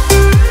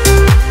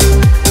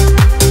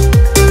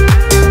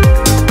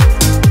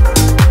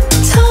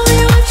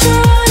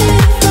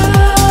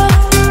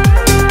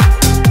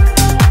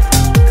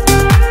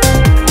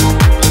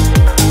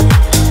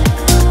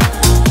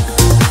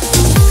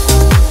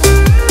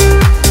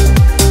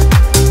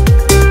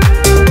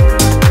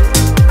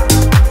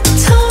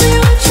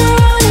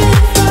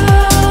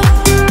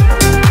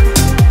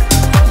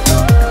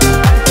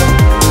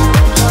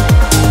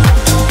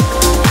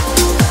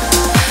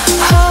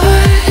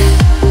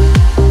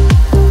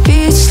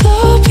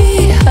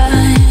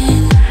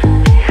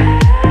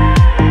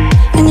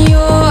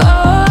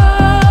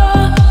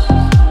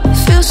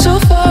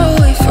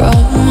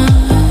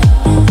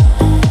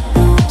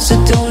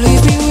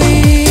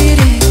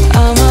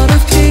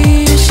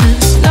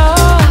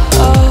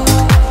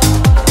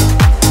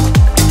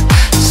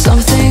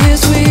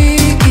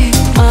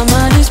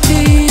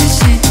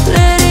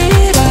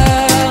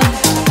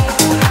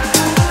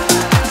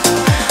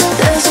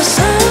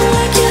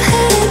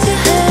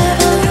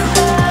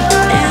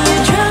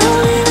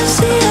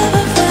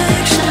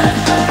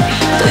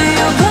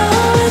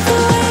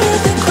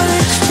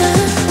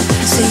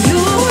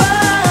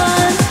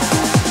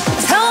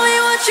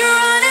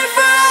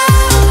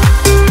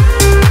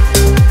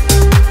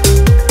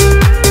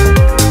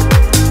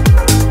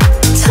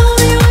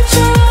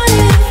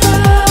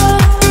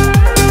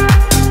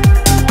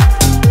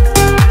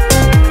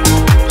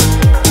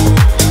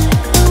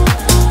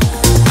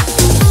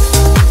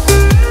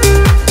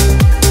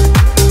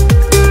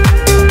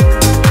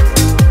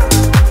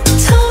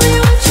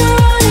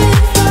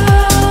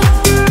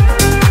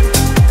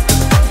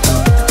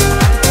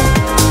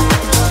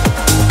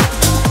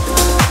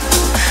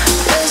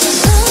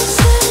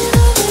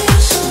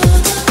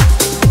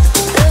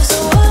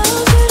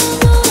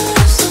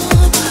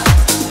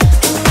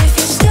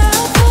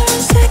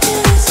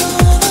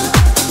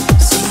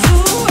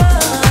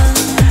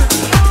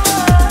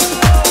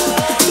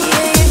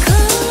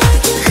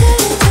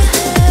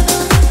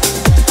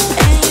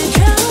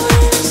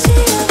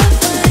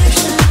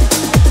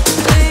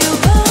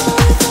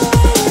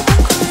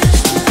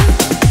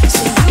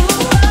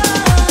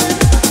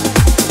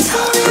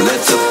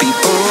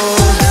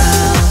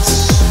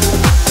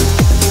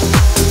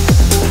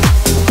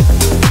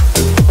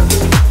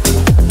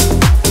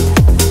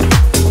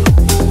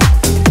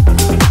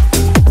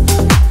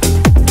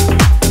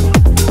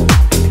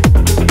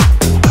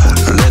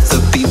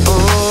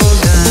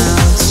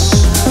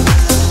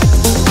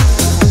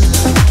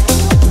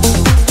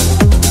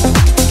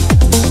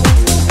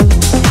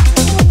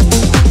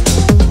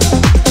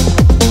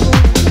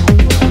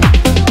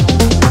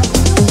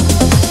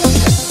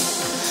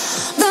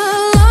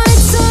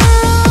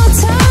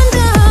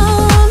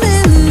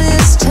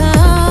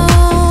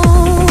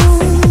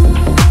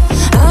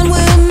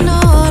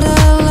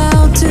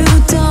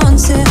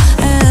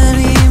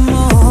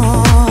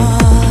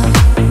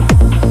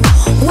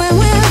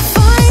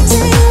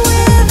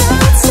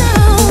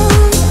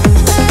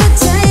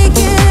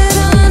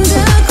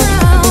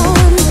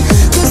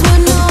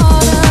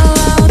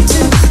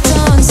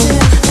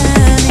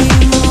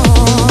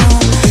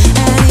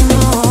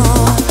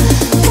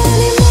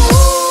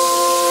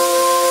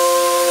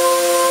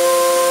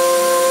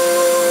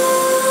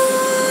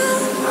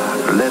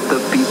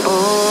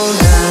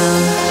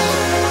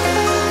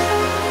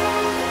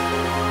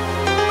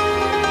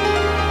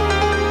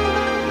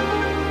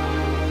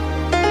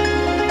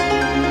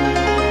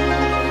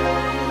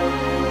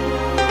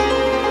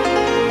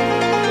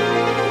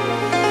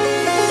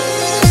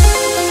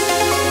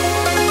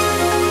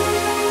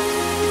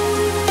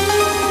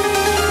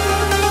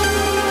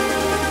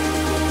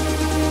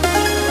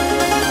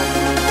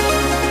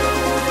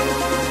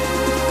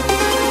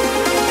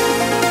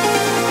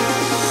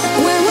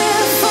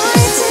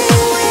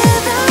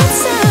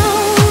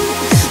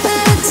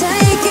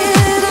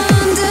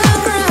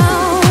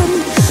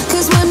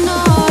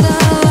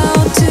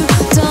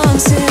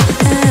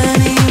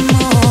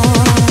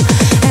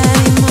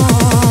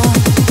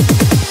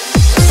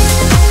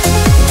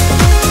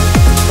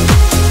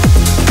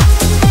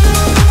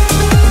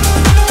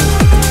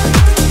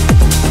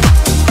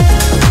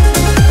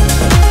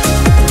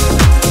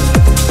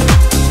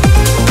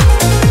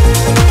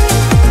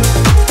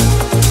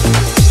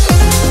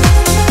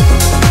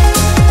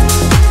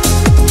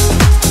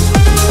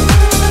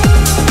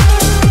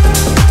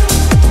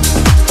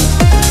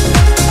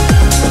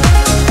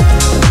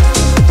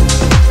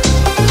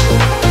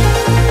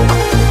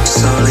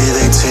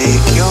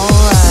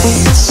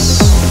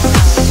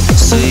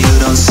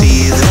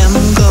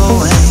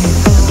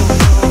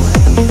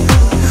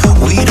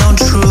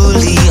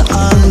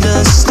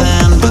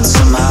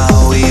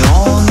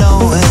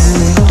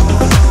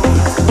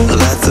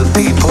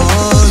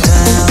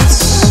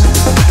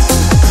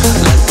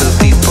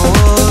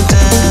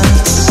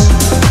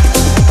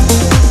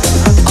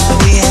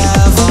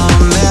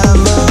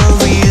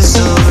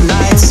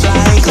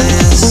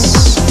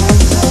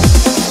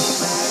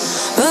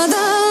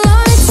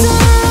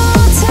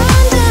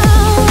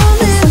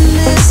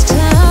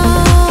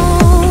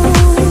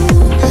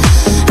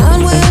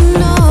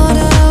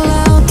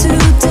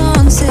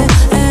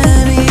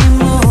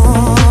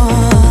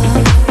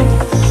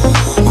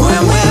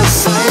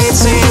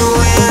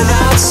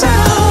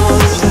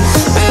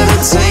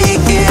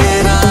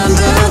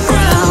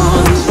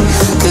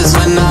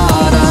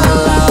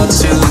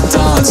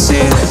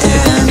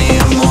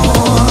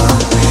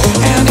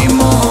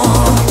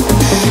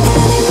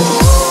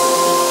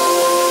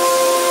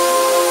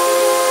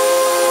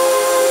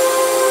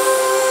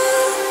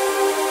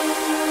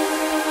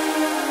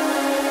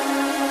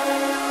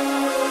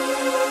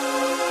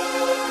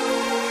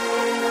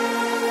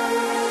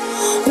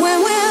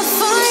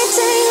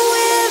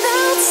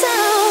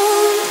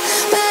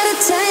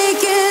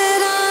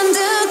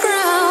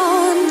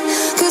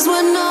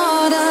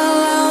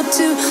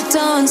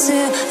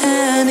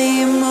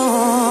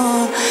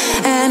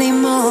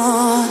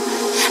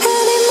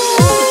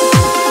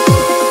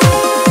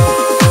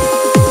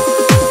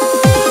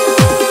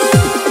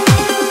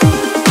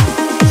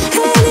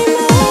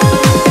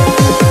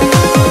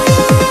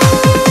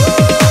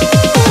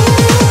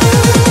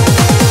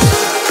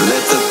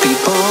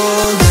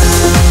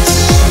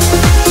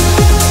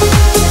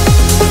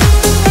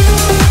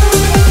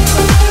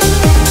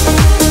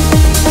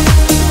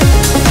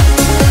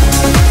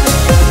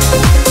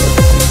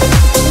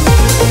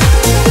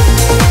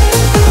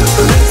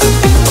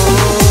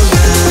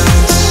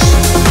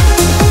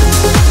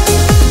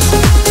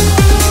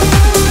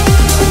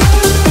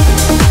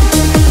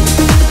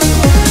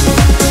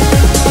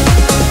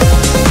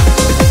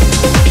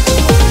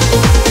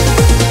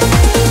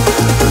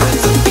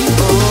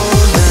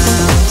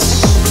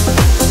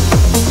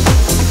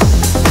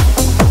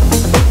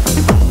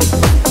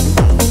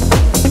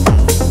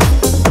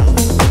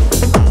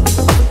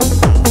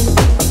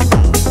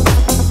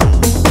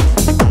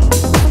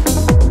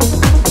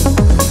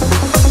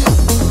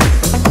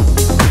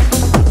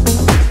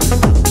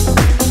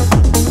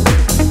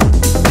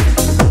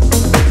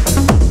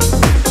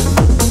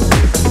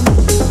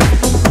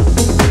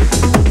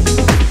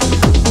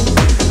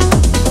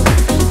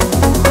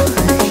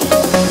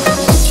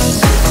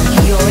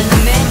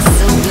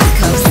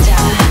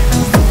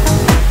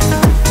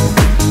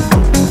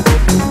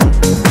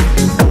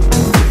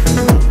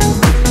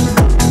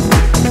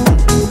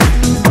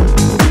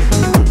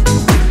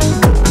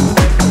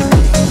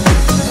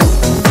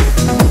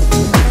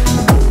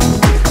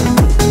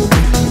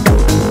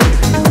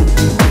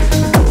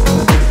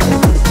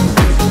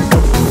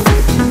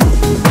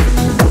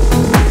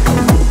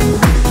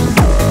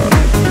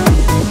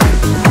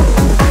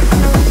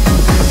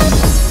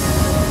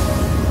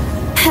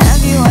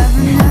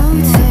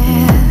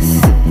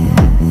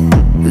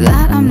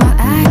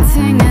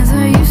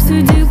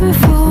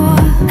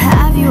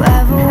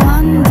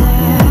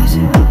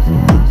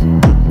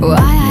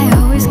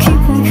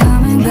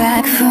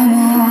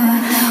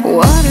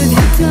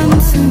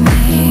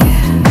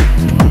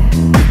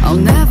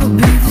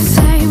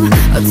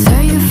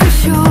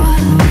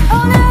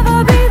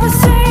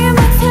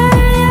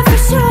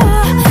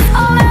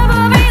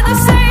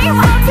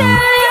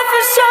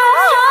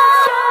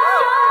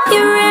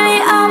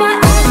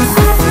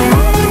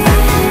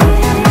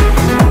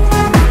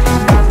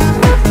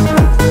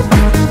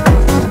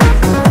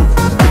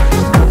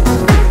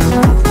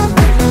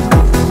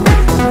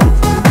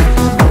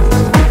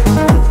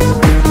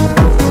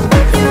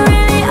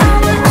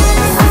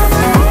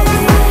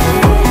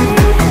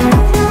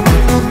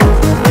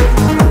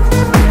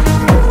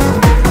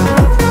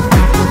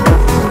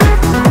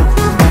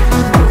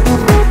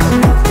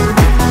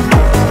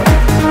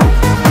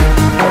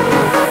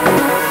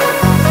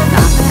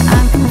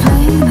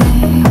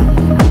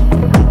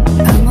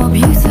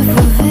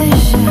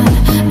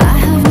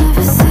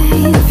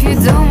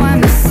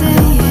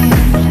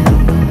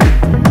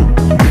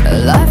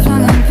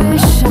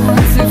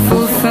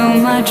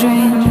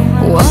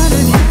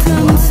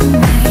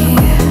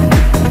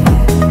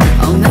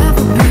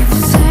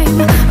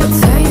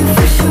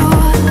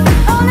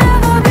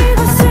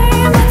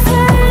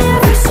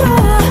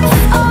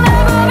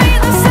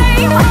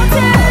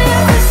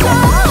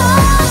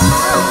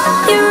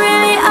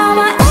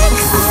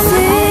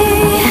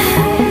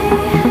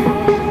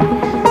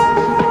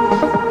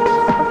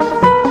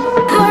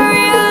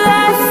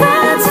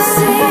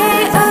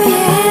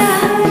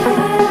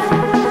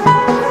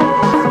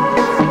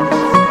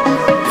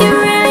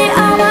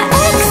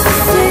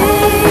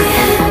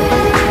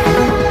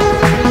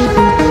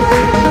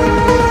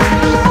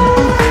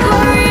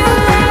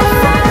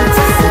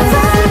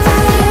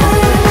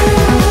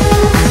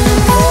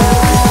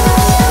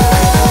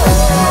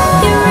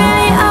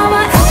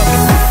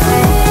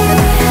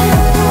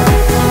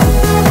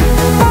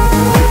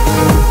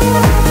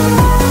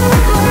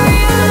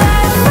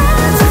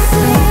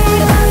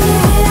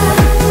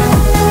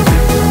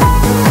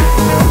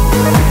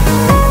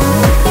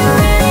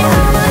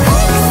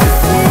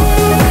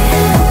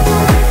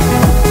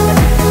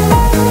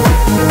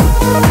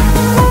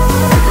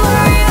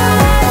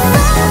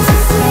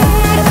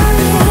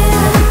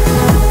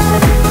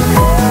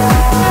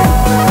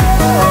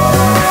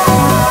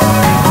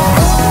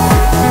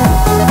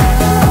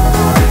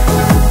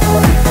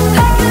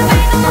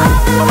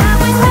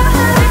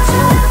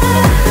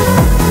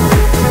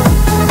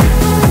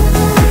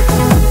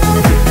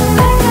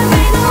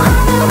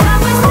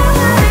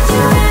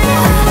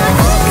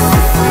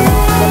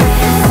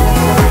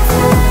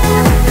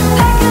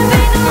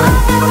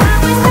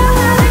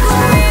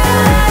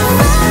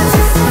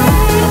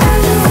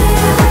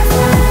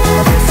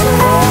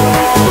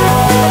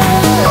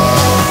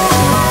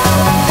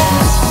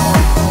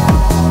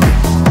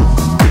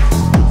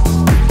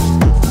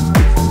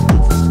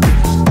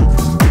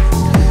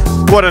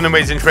 What an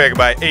amazing track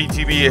by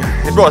ATB.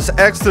 It was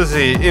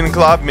Ecstasy in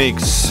Club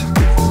Mix.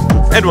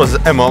 It was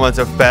a moment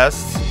of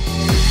best.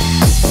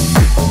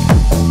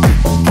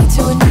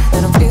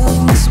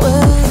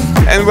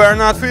 And we're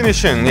not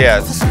finishing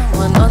yet.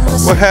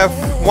 We have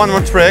one more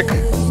track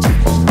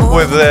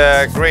with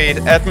the great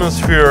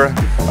atmosphere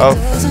of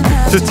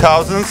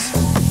 2000s.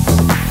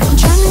 I'm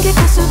trying to get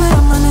closer, but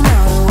I'm running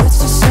out of words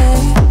to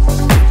say.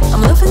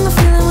 I'm loving the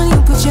feeling when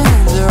you put your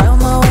hands around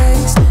my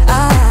waist.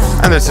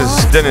 And this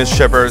is Dennis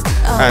Shepard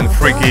and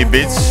Freaky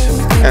Beats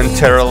and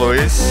Tara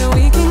Lewis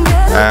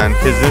and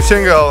his new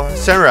single,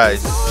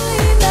 Sunrise.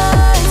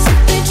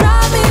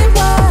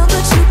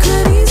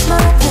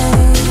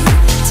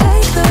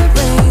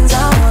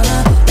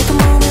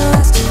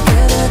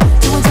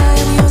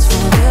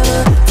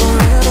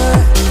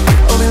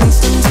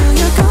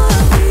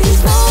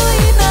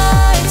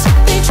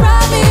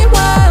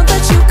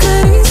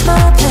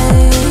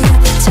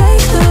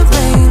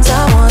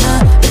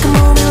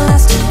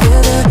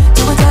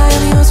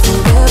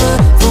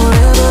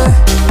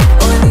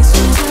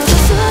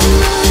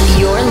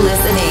 You're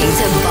listening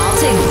to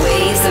Baltic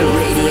Waves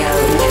Radio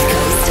with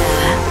Costa.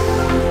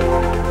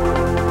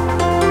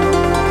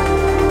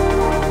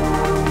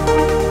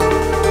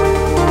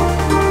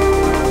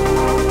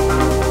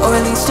 Or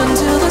at least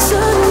until the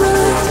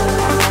sunrise.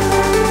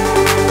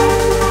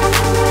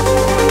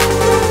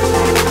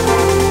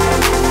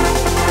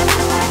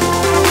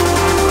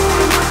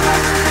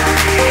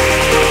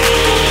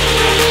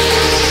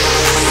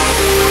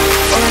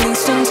 Or at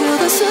least until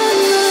the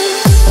sunrise.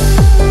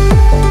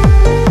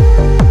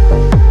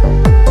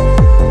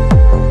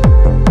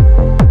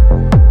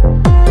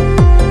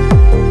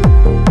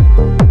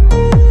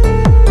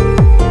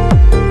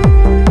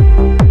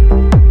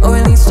 Or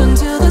at least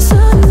until the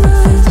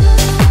sunrise.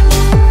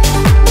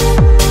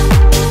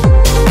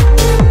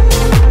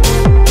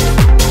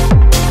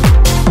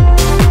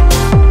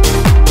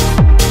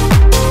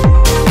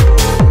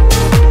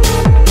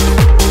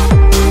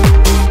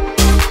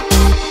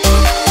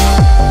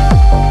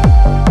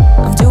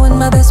 I'm doing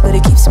my best, but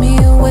it keeps me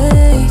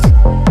awake.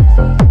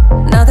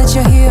 Now that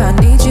you're here, I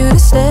need you to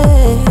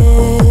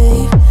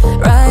stay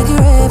right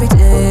here every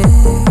day.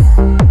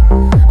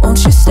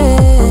 Won't you stay?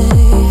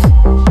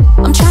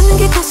 I'm trying to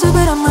get closer,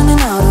 but I'm running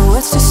out of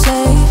words to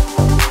say.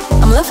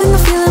 I'm loving the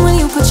feeling when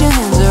you put your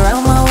hands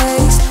around my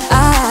waist.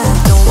 I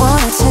don't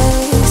wanna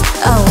taste,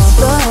 I want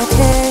the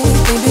okay.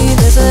 Maybe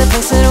there's a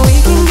place that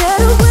we can get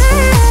away.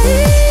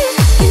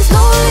 These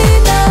lonely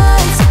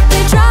nights,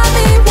 they drive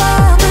me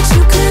wild, but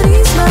you could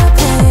ease my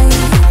pain.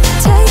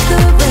 Take the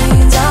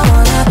reins, I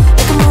wanna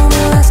make a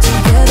moment last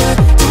together.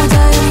 Do or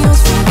die, I'm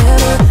yours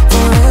forever,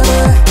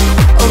 forever.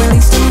 Or at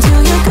least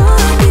until you're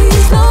gone.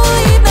 These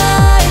lonely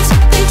nights,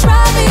 they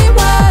drive me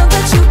wild,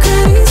 but you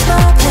could ease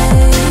my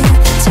pain.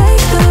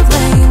 Take the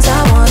reins,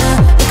 I wanna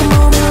make a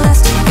moment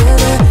last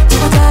together. Do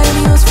or die, I'm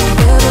yours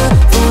forever,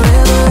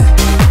 forever.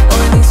 Or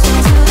at least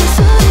until the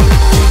sunrise.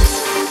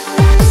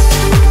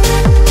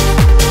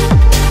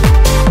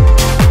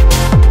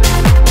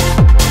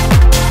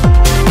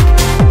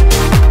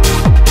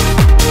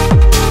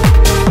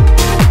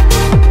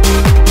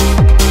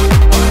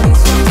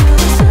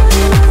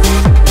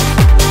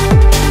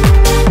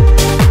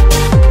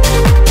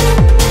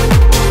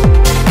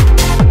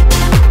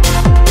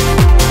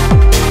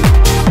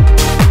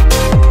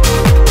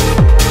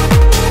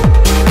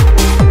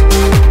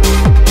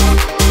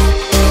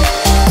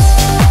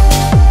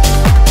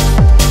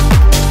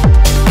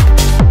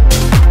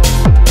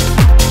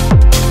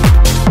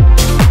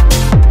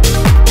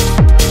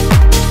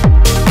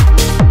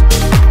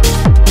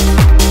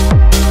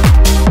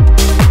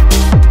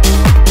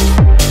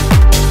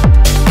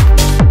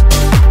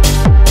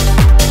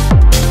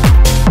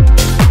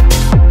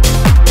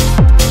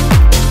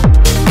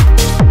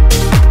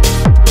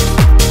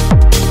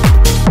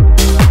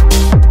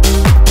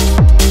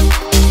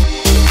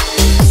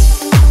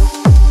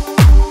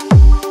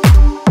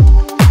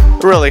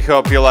 Really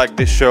hope you like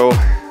this show.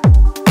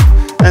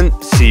 And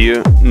see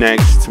you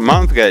next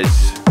month,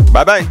 guys.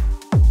 Bye bye.